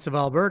province of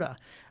Alberta.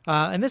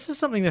 And this is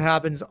something that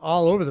happens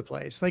all over the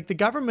place. Like the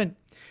government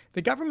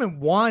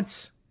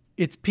wants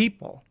its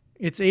people,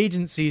 its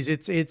agencies,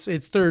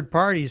 its third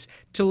parties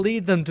to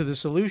lead them to the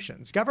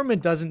solutions.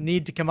 Government doesn't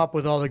need to come up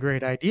with all the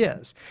great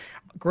ideas.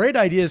 Great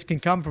ideas can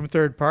come from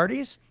third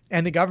parties,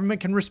 and the government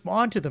can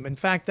respond to them. In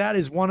fact, that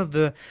is one of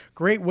the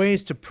great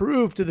ways to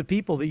prove to the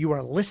people that you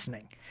are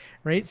listening,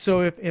 right?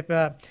 So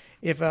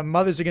if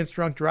Mothers Against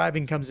Drunk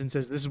Driving comes and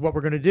says, this is what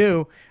we're going to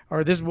do,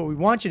 or this is what we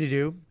want you to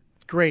do,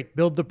 great,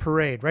 build the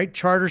parade, right?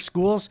 Charter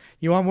schools,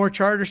 you want more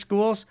charter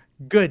schools?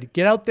 Good,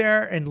 get out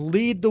there and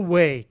lead the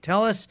way.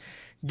 Tell us,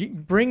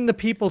 bring the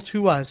people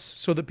to us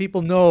so that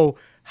people know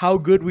how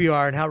good we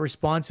are and how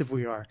responsive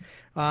we are.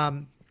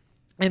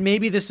 And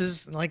maybe this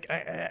is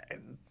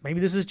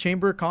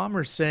Chamber of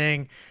Commerce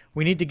saying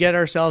we need to get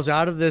ourselves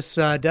out of this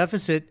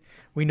deficit.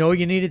 We know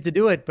you needed to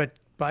do it, but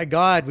by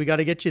God, we got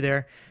to get you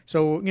there.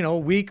 So, a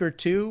week or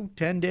two,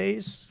 10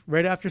 days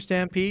right after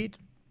Stampede.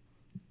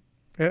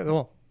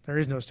 Well, there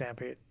is no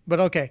Stampede, but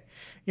okay.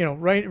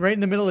 Right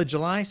in the middle of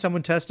July,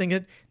 someone testing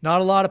it.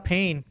 Not a lot of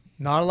pain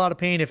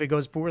if it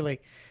goes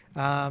poorly.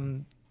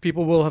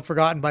 People will have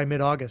forgotten by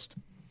mid-August.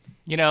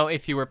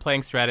 If you were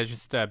playing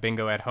strategist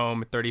bingo at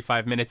home,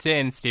 35 minutes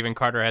in, Stephen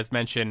Carter has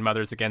mentioned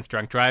Mothers Against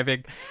Drunk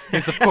Driving.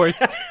 Is, of course,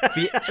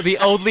 the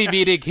only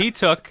meeting he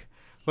took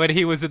when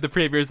he was in the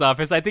Premier's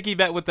office. I think he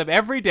met with them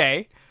every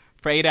day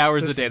for 8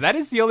 hours a day. That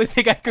is the only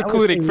thing I'm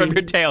concluding from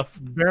your tales.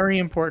 Very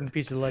important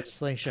piece of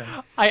legislation.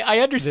 I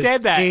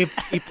understand that. Save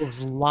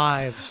people's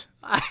lives.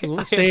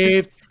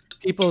 Save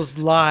people's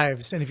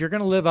lives. And if you're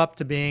going to live up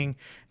to being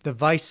the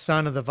vice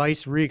son of the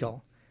vice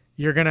regal,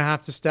 you're going to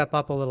have to step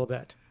up a little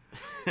bit.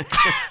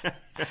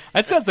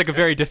 That sounds like a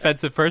very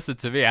defensive person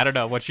to me. I don't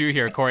know what you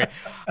hear, Corey.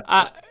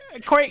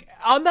 Corey,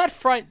 on that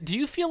front, do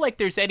you feel like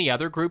there's any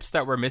other groups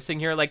that we're missing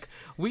here? Like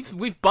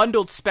we've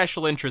bundled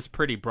special interests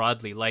pretty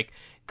broadly. Like,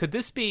 could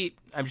this be,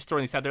 I'm just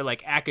throwing this out there,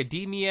 like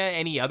academia,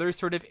 any other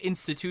sort of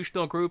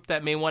institutional group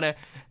that may want to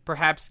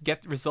perhaps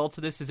get results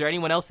of this? Is there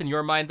anyone else in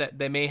your mind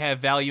that may have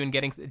value in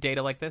getting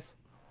data like this?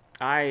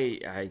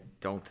 I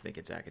don't think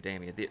it's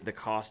academia. The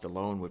cost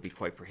alone would be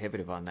quite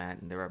prohibitive on that,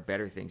 and there are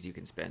better things you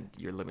can spend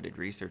your limited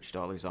research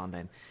dollars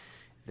on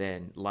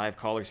than live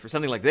callers for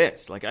something like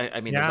this. Like, I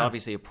mean, there's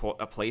obviously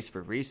a place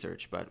for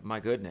research, but my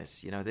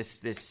goodness,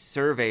 this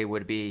survey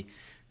would be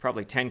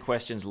probably 10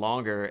 questions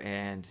longer,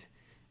 and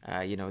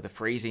the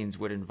phrasings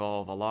would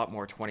involve a lot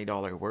more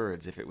 $20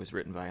 words if it was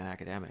written by an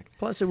academic.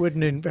 Plus, it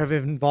wouldn't have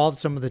involved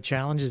some of the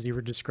challenges you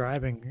were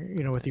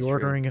describing, with the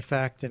ordering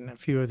effect and a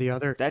few of the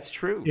other. That's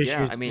true. Issues.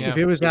 Yeah, I mean, if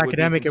it was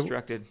academic, it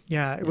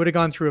would have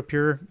gone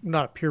through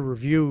not a peer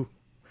review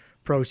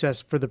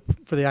process for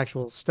the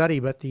actual study,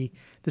 but the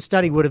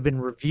study would have been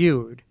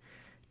reviewed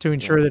to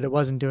ensure that it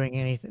wasn't doing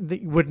anything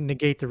that wouldn't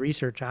negate the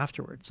research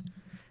afterwards.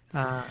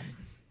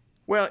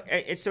 Well,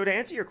 so to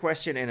answer your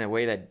question in a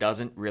way that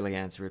doesn't really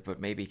answer it, but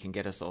maybe can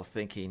get us all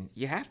thinking,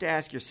 you have to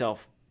ask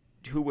yourself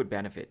who would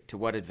benefit, to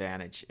what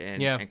advantage.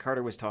 And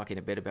Carter was talking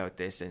a bit about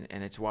this, and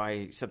it's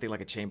why something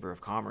like a Chamber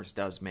of Commerce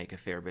does make a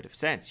fair bit of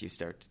sense. You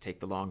start to take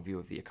the long view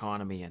of the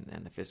economy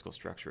and the fiscal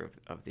structure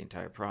of the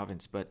entire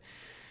province. But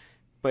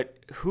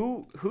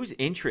whose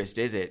interest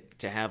is it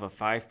to have a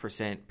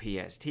 5%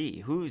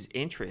 PST? Whose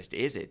interest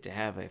is it to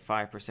have a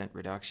 5%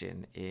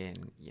 reduction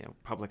in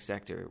public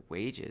sector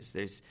wages?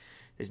 There's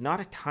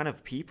not a ton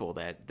of people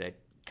that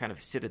kind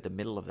of sit at the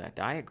middle of that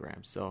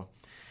diagram. So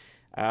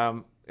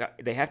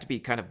they have to be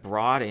kind of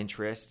broad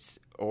interests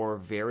or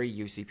very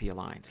UCP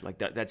aligned. Like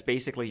that's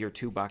basically your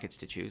two buckets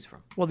to choose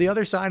from. Well, the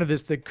other side of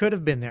this that could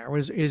have been there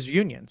is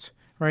unions,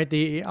 right?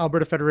 The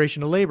Alberta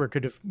Federation of Labor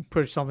could have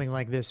put something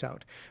like this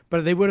out,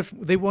 but they would have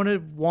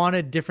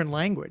wanted different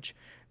language.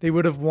 They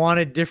would have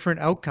wanted different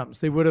outcomes.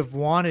 They would have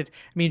wanted,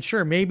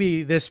 sure,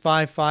 maybe this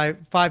 5 by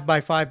 5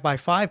 by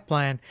 5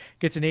 plan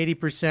gets an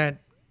 80%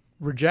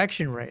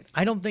 rejection rate.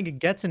 I don't think it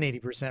gets an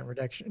 80%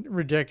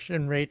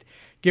 rejection rate,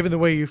 given the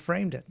way you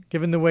framed it,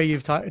 given the way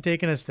you've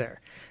taken us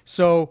there.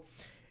 So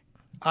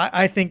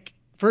I think,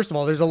 first of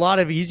all, there's a lot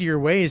of easier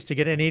ways to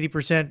get an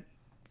 80%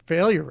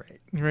 failure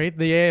rate, right?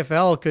 The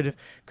AFL could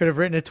have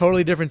written a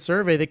totally different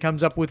survey that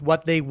comes up with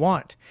what they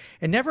want.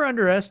 And never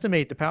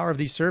underestimate the power of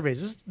these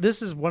surveys.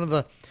 This is one of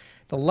the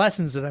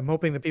lessons that I'm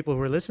hoping the people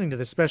who are listening to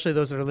this, especially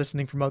those that are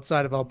listening from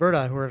outside of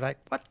Alberta, who are like,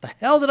 what the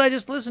hell did I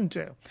just listen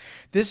to?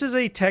 This is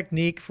a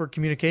technique for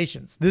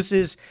communications. This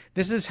is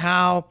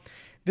how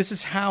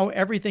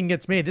everything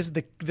gets made. This is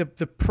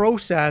the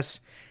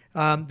process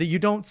that you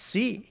don't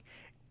see.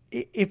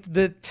 If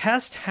the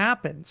test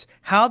happens,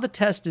 how the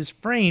test is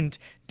framed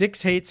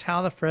dictates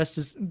how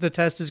the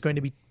test is going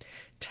to be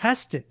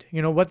tested,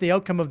 what the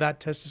outcome of that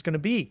test is going to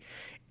be.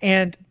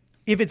 And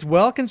if it's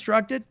well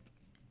constructed,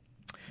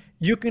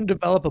 you can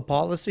develop a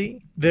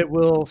policy that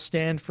will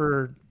stand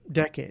for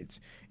decades.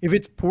 If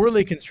it's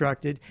poorly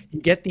constructed,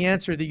 you get the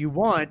answer that you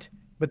want,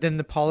 but then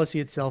the policy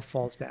itself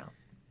falls down.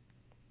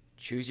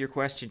 Choose your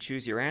question,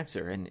 choose your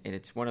answer. And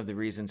it's one of the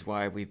reasons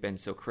why we've been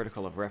so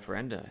critical of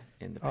referenda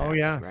in the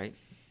past, right?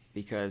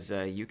 Because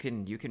you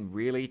can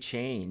really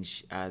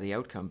change the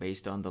outcome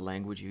based on the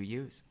language you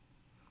use.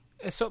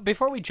 So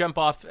before we jump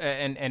off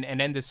and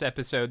end this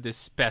episode, this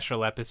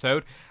special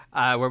episode,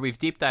 where we've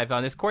deep dived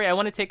on this, Corey, I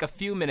want to take a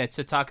few minutes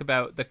to talk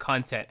about the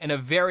content and a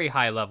very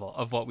high level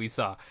of what we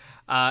saw.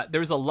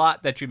 There's a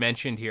lot that you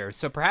mentioned here.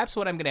 So perhaps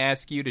what I'm going to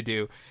ask you to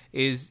do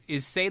is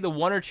say the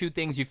one or two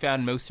things you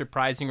found most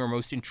surprising or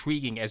most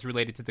intriguing as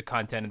related to the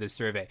content of this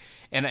survey.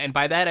 And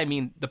by that, I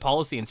mean the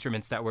policy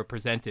instruments that were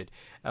presented.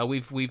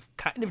 We've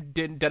kind of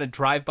done a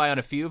drive-by on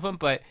a few of them,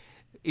 but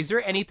is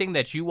there anything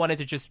that you wanted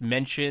to just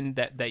mention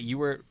that you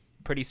were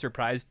pretty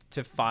surprised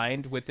to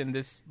find within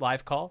this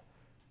live call?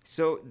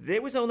 So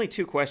there was only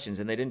two questions,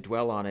 and they didn't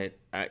dwell on it.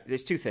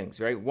 There's two things,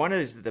 right? One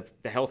is the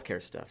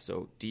healthcare stuff.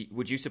 So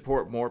would you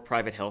support more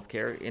private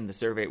healthcare? In the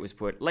survey, it was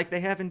put like they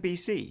have in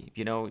BC,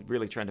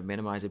 really trying to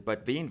minimize it,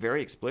 but being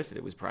very explicit,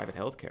 it was private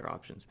healthcare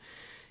options.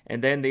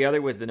 And then the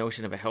other was the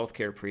notion of a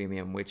healthcare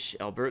premium, which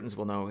Albertans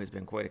will know has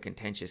been quite a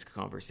contentious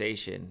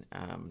conversation.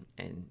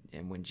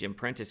 And when Jim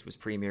Prentice was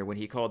premier, when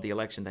he called the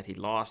election that he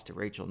lost to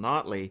Rachel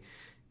Notley,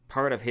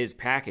 part of his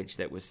package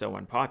that was so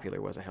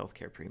unpopular was a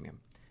healthcare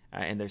premium.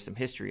 And there's some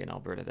history in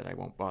Alberta that I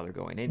won't bother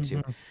going into.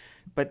 Mm-hmm.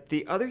 But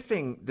the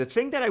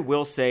thing that I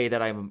will say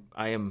that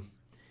I am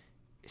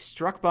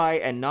struck by,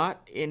 and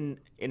not in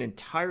an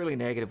entirely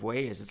negative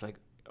way, is it's like,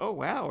 oh,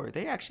 wow, are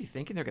they actually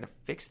thinking they're going to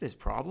fix this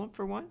problem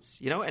for once?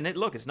 And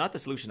it's not the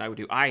solution I would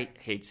do. I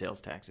hate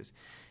sales taxes.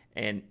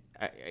 And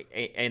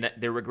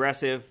they're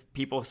regressive.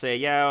 People say,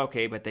 yeah,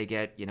 okay, but they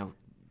get,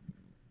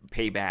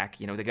 payback.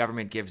 The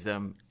government gives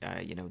them,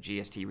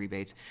 GST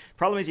rebates.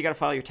 Problem is you got to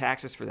file your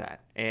taxes for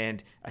that.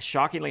 And a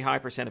shockingly high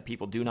percent of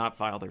people do not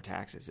file their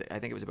taxes. I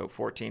think it was about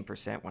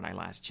 14% when I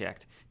last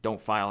checked,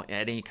 don't file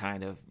any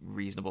kind of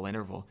reasonable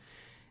interval.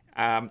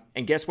 And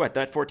guess what?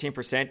 That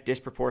 14%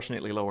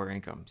 disproportionately lower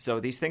income. So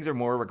these things are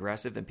more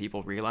regressive than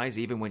people realize,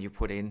 even when you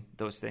put in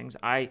those things.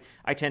 I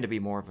tend to be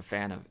more of a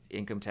fan of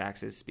income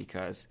taxes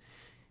because,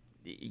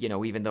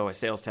 even though a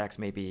sales tax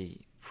may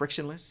be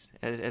frictionless,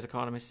 as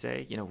economists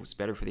say, it's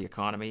better for the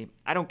economy.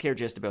 I don't care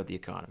just about the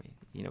economy.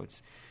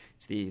 It's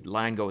the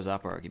line goes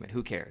up argument.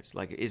 Who cares?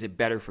 Like, is it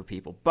better for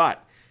people?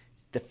 But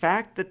the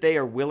fact that they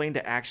are willing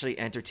to actually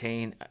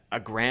entertain a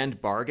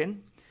grand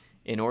bargain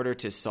in order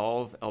to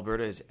solve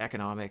Alberta's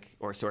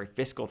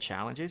fiscal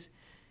challenges,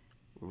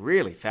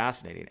 really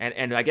fascinating.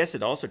 And I guess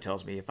it also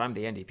tells me if I'm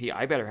the NDP,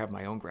 I better have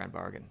my own grand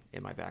bargain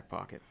in my back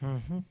pocket.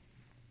 Mm-hmm.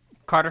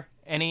 Carter,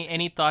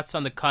 any thoughts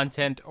on the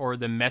content or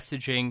the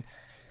messaging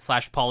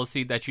 /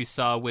 policy that you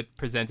saw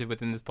presented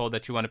within this poll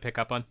that you want to pick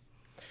up on?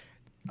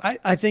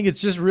 I think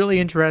it's just really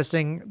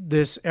interesting,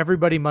 this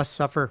everybody must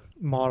suffer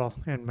model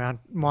and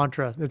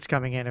mantra that's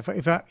coming in.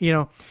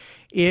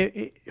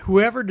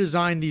 Whoever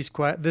designed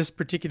this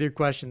particular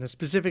question,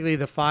 specifically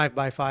the 5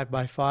 by 5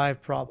 by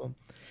 5 problem,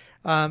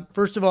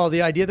 first of all,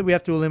 the idea that we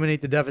have to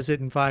eliminate the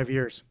deficit in 5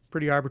 years,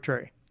 pretty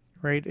arbitrary.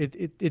 Right?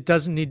 It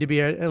doesn't need to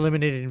be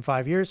eliminated in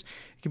 5 years.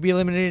 It can be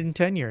eliminated in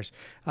 10 years.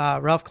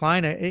 Ralph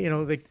Klein,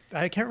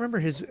 I can't remember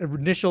his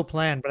initial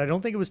plan, but I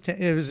don't think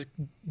it was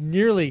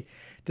nearly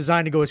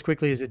designed to go as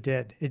quickly as it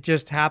did. It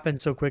just happened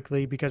so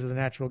quickly because of the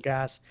natural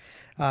gas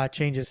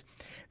changes.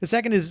 The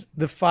second is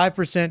the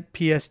 5%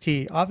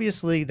 PST.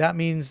 Obviously, that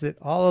means that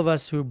all of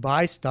us who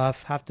buy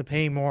stuff have to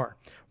pay more.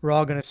 We're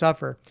all going to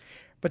suffer.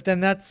 But then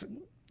that's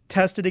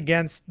tested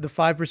against the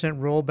 5%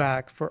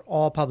 rollback for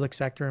all public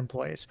sector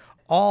employees.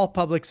 All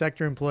public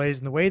sector employees,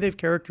 and the way they've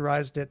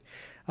characterized it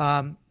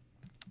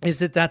is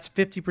that that's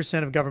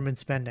 50% of government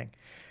spending.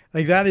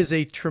 Like, that is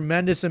a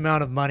tremendous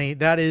amount of money.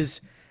 That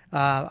is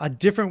a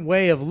different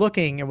way of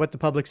looking at what the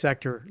public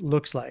sector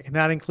looks like. And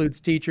that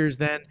includes teachers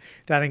then,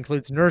 that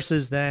includes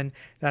nurses then,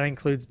 that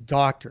includes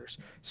doctors.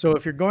 So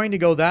if you're going to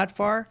go that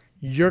far,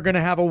 you're going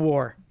to have a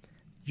war.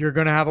 You're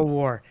going to have a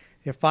war.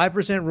 If 5%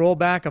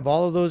 rollback of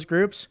all of those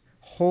groups,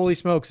 holy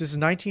smokes, this is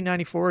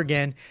 1994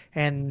 again,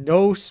 and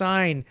no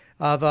sign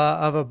of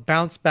a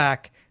bounce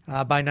back by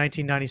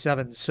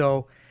 1997.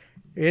 So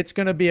it's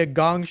going to be a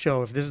gong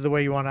show if this is the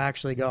way you want to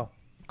actually go.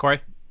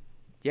 Corey?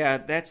 Yeah,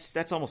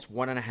 that's almost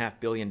 $1.5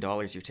 billion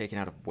you're taking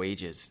out of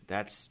wages.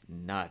 That's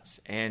nuts.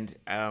 And,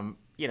 the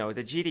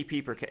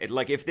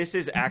GDP if this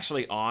is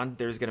actually on,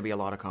 there's going to be a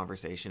lot of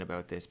conversation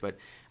about this. But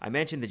I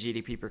mentioned the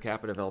GDP per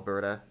capita of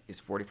Alberta is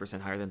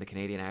 40% higher than the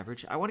Canadian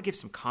average. I want to give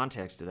some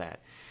context to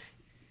that.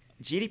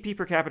 GDP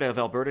per capita of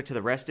Alberta to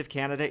the rest of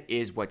Canada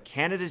is what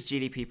Canada's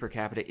GDP per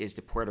capita is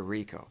to Puerto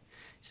Rico.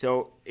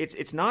 So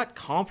it's not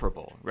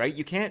comparable, right?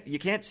 You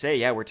can't say,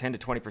 yeah, we're 10 to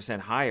 20%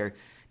 higher.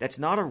 That's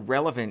not a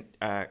relevant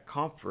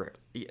compare.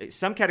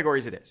 Some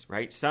categories it is,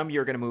 right? Some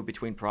you're going to move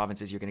between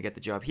provinces. You're going to get the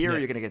job here, or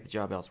you're going to get the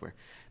job elsewhere.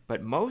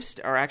 But most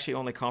are actually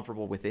only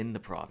comparable within the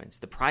province,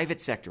 the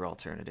private sector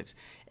alternatives.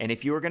 And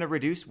if you're going to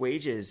reduce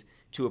wages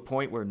to a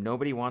point where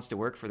nobody wants to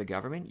work for the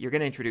government, you're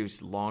going to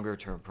introduce longer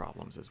term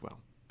problems as well.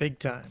 Big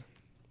time.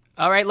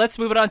 All right, let's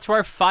move it on to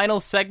our final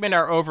segment,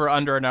 our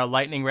over/under, and our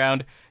lightning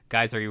round.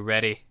 Guys, are you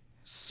ready?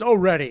 So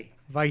ready,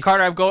 Vice.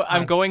 Carter,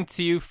 I'm going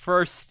to you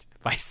first.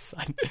 Vice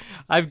son.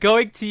 I'm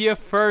going to you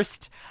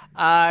first.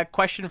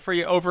 Question for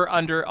you: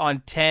 over/under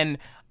on 10.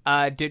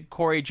 Did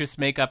Corey just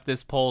make up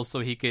this poll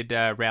so he could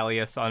rally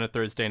us on a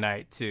Thursday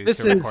night to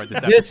record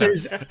this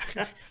episode?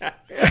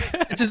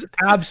 This is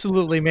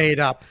absolutely made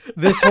up.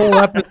 This whole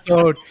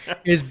episode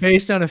is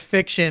based on a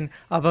fiction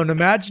of an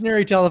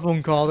imaginary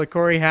telephone call that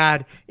Corey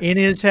had in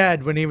his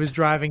head when he was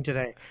driving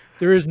today.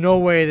 There is no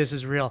way this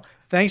is real.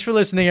 Thanks for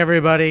listening,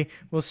 everybody.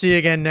 We'll see you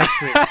again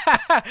next week.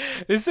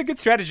 This is a good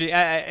strategy.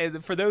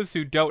 For those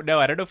who don't know,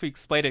 I don't know if we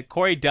explained it.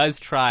 Corey does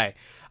try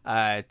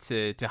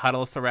to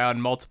huddle us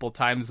around multiple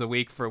times a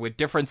week with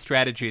different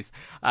strategies.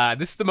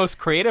 This is the most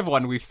creative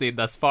one we've seen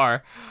thus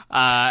far.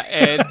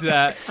 And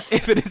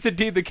if it is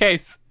indeed the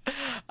case,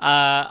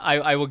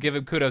 I will give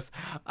him kudos.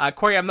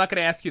 Corey, I'm not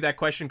going to ask you that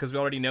question because we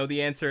already know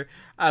the answer.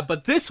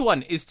 But this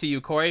one is to you,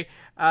 Corey,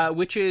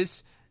 which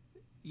is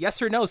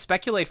yes or no.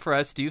 Speculate for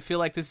us. Do you feel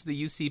like this is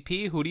the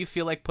UCP? Who do you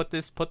feel like put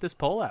this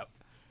poll out?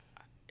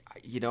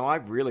 I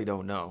really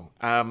don't know.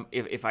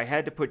 If I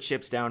had to put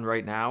chips down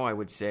right now, I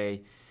would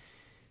say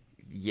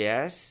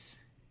yes,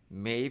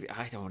 maybe.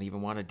 I don't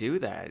even want to do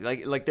that.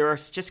 Like there are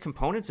just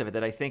components of it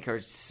that I think are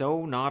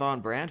so not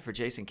on brand for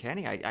Jason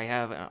Kenney.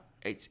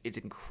 It's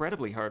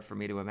incredibly hard for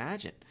me to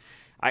imagine.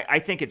 I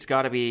think it's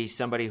got to be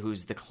somebody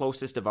who's the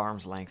closest of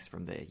arm's length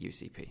from the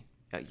UCP.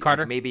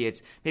 Carter, maybe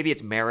it's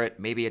Merit,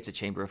 maybe it's a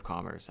Chamber of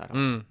Commerce. I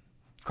don't know.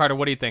 Carter,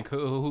 what do you think?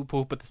 Who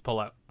put this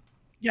poll out?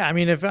 Yeah, I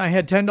mean, if I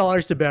had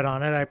 $10 to bet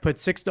on it, I put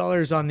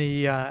 $6 on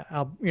the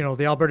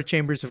the Alberta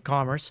Chambers of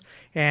Commerce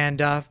and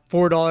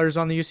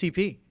 $4 on the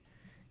UCP.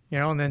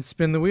 And then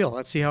spin the wheel.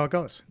 Let's see how it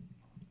goes.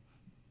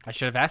 I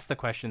should have asked the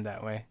question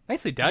that way.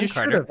 Nicely done, You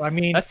Carter. should have. I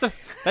mean, that's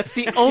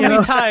the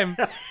only time.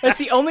 That's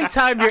the only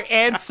time your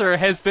answer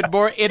has been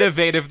more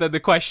innovative than the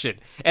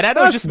question. And I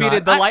don't just mean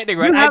it the lightning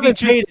round. You haven't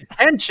paid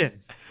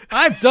attention.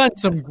 I've done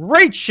some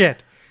great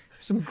shit.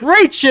 Some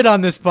great shit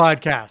on this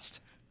podcast.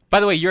 By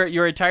the way,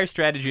 your entire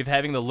strategy of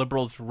having the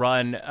Liberals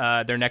run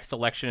their next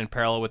election in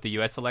parallel with the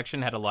U.S.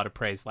 election had a lot of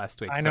praise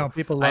last week. I know.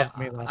 People loved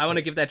me last week. I want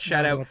to give that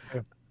shout out.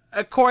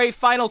 Corey,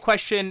 final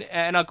question,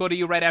 and I'll go to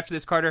you right after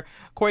this, Carter.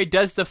 Corey,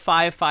 does the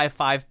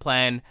 5-5-5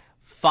 plan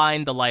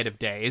find the light of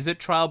day? Is it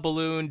trial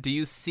balloon? Do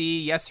you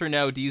see, yes or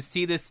no, do you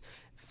see this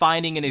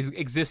finding an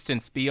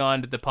existence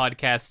beyond the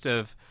podcast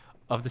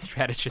of the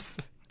strategists?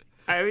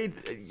 I mean,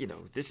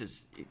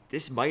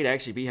 this might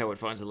actually be how it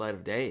finds the light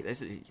of day.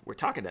 We're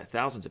talking to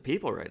thousands of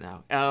people right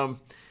now.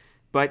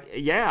 But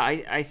yeah,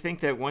 I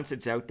think that once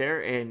it's out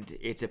there and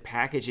it's a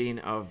packaging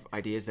of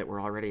ideas that were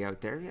already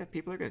out there, yeah,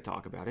 people are going to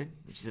talk about it,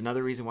 which is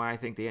another reason why I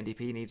think the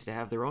NDP needs to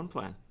have their own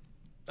plan.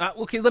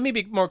 Okay, let me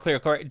be more clear,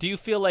 Corey. Do you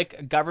feel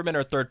like government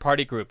or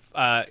third-party group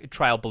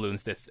trial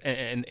balloons this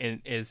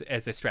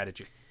as a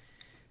strategy?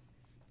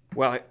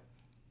 Well,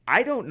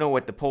 I don't know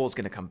what the poll's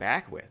going to come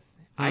back with.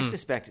 I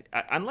suspect,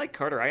 unlike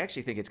Carter, I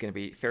actually think it's going to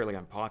be fairly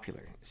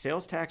unpopular.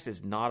 Sales tax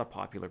is not a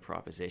popular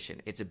proposition.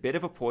 It's a bit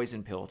of a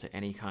poison pill to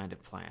any kind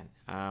of plan.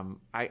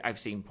 I've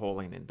seen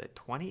polling in the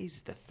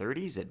 20s, the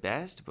 30s at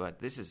best, but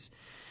this is,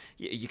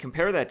 you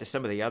compare that to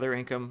some of the other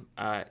income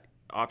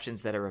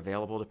options that are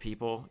available to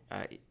people.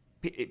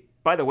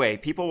 By the way,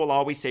 people will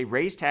always say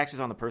raise taxes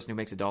on the person who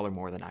makes $1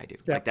 more than I do.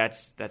 Yeah. Like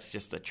that's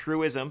just a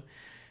truism.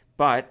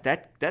 But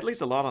that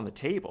leaves a lot on the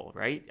table,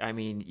 right? I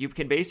mean, you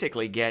can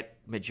basically get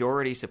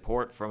majority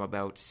support from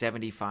about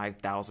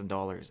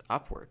 $75,000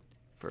 upward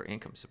for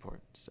income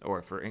support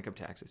or for income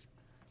taxes.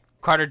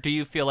 Carter, do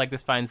you feel like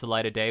this finds the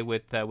light of day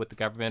with the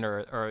government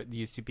or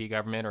the UCP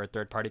government or a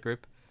third-party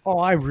group? Oh,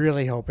 I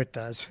really hope it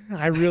does.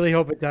 I really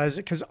hope it does,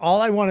 because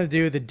all I want to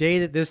do the day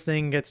that this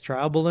thing gets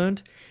trial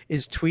ballooned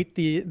is tweet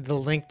the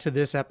link to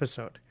this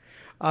episode.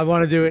 I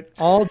want to do it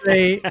all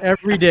day,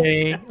 every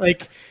day.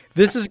 Like,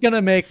 this is going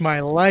to make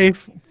my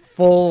life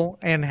full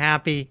and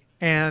happy,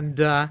 and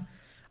I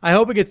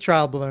hope it gets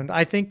trial ballooned.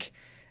 I think,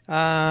 it's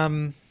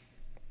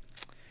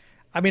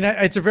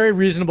a very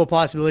reasonable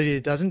possibility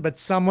it doesn't, but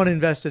someone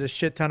invested a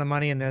shit ton of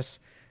money in this,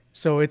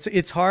 so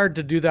it's hard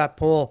to do that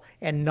poll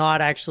and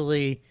not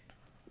actually,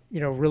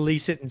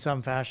 release it in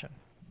some fashion.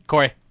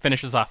 Corey,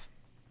 finish us off.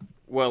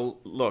 Well,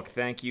 look,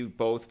 thank you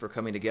both for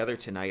coming together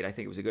tonight. I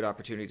think it was a good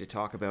opportunity to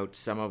talk about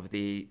some of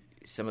the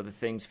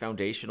things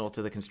foundational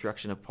to the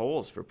construction of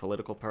polls for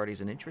political parties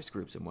and interest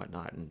groups and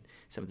whatnot, and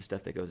some of the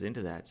stuff that goes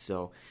into that.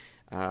 So,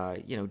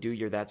 do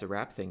your That's a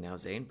Wrap thing now,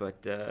 Zain. But,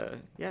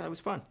 yeah, it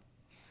was fun.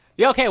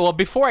 Yeah, okay. Well,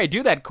 before I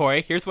do that,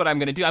 Corey, here's what I'm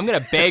going to do. I'm going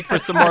to beg for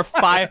some more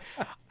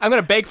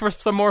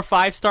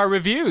five-star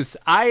reviews.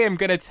 I am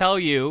going to tell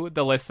you,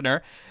 the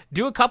listener,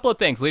 do a couple of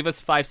things. Leave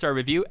us a 5-star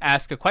review,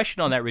 ask a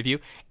question on that review,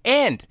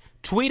 and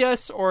tweet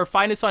us or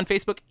find us on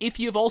Facebook if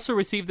you've also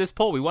received this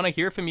poll. We want to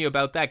hear from you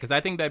about that, because I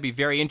think that'd be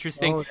very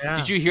interesting. Oh, yeah.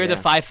 Did you hear the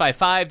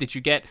 555? Did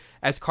you get,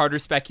 as Carter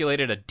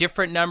speculated, a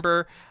different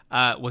number?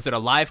 Was it a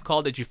live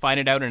call? Did you find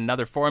it out in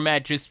another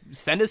format? Just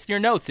send us your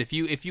notes if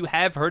you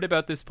have heard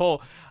about this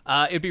poll.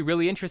 It'd be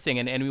really interesting,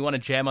 and we want to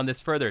jam on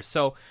this further.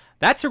 So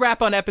that's a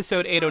wrap on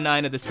episode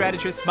 809 of The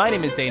Strategist. My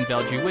name is Zain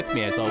Velji. With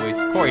me, as always,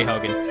 Corey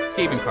Hogan,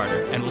 Stephen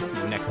Carter, and we'll see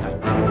you next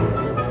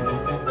time.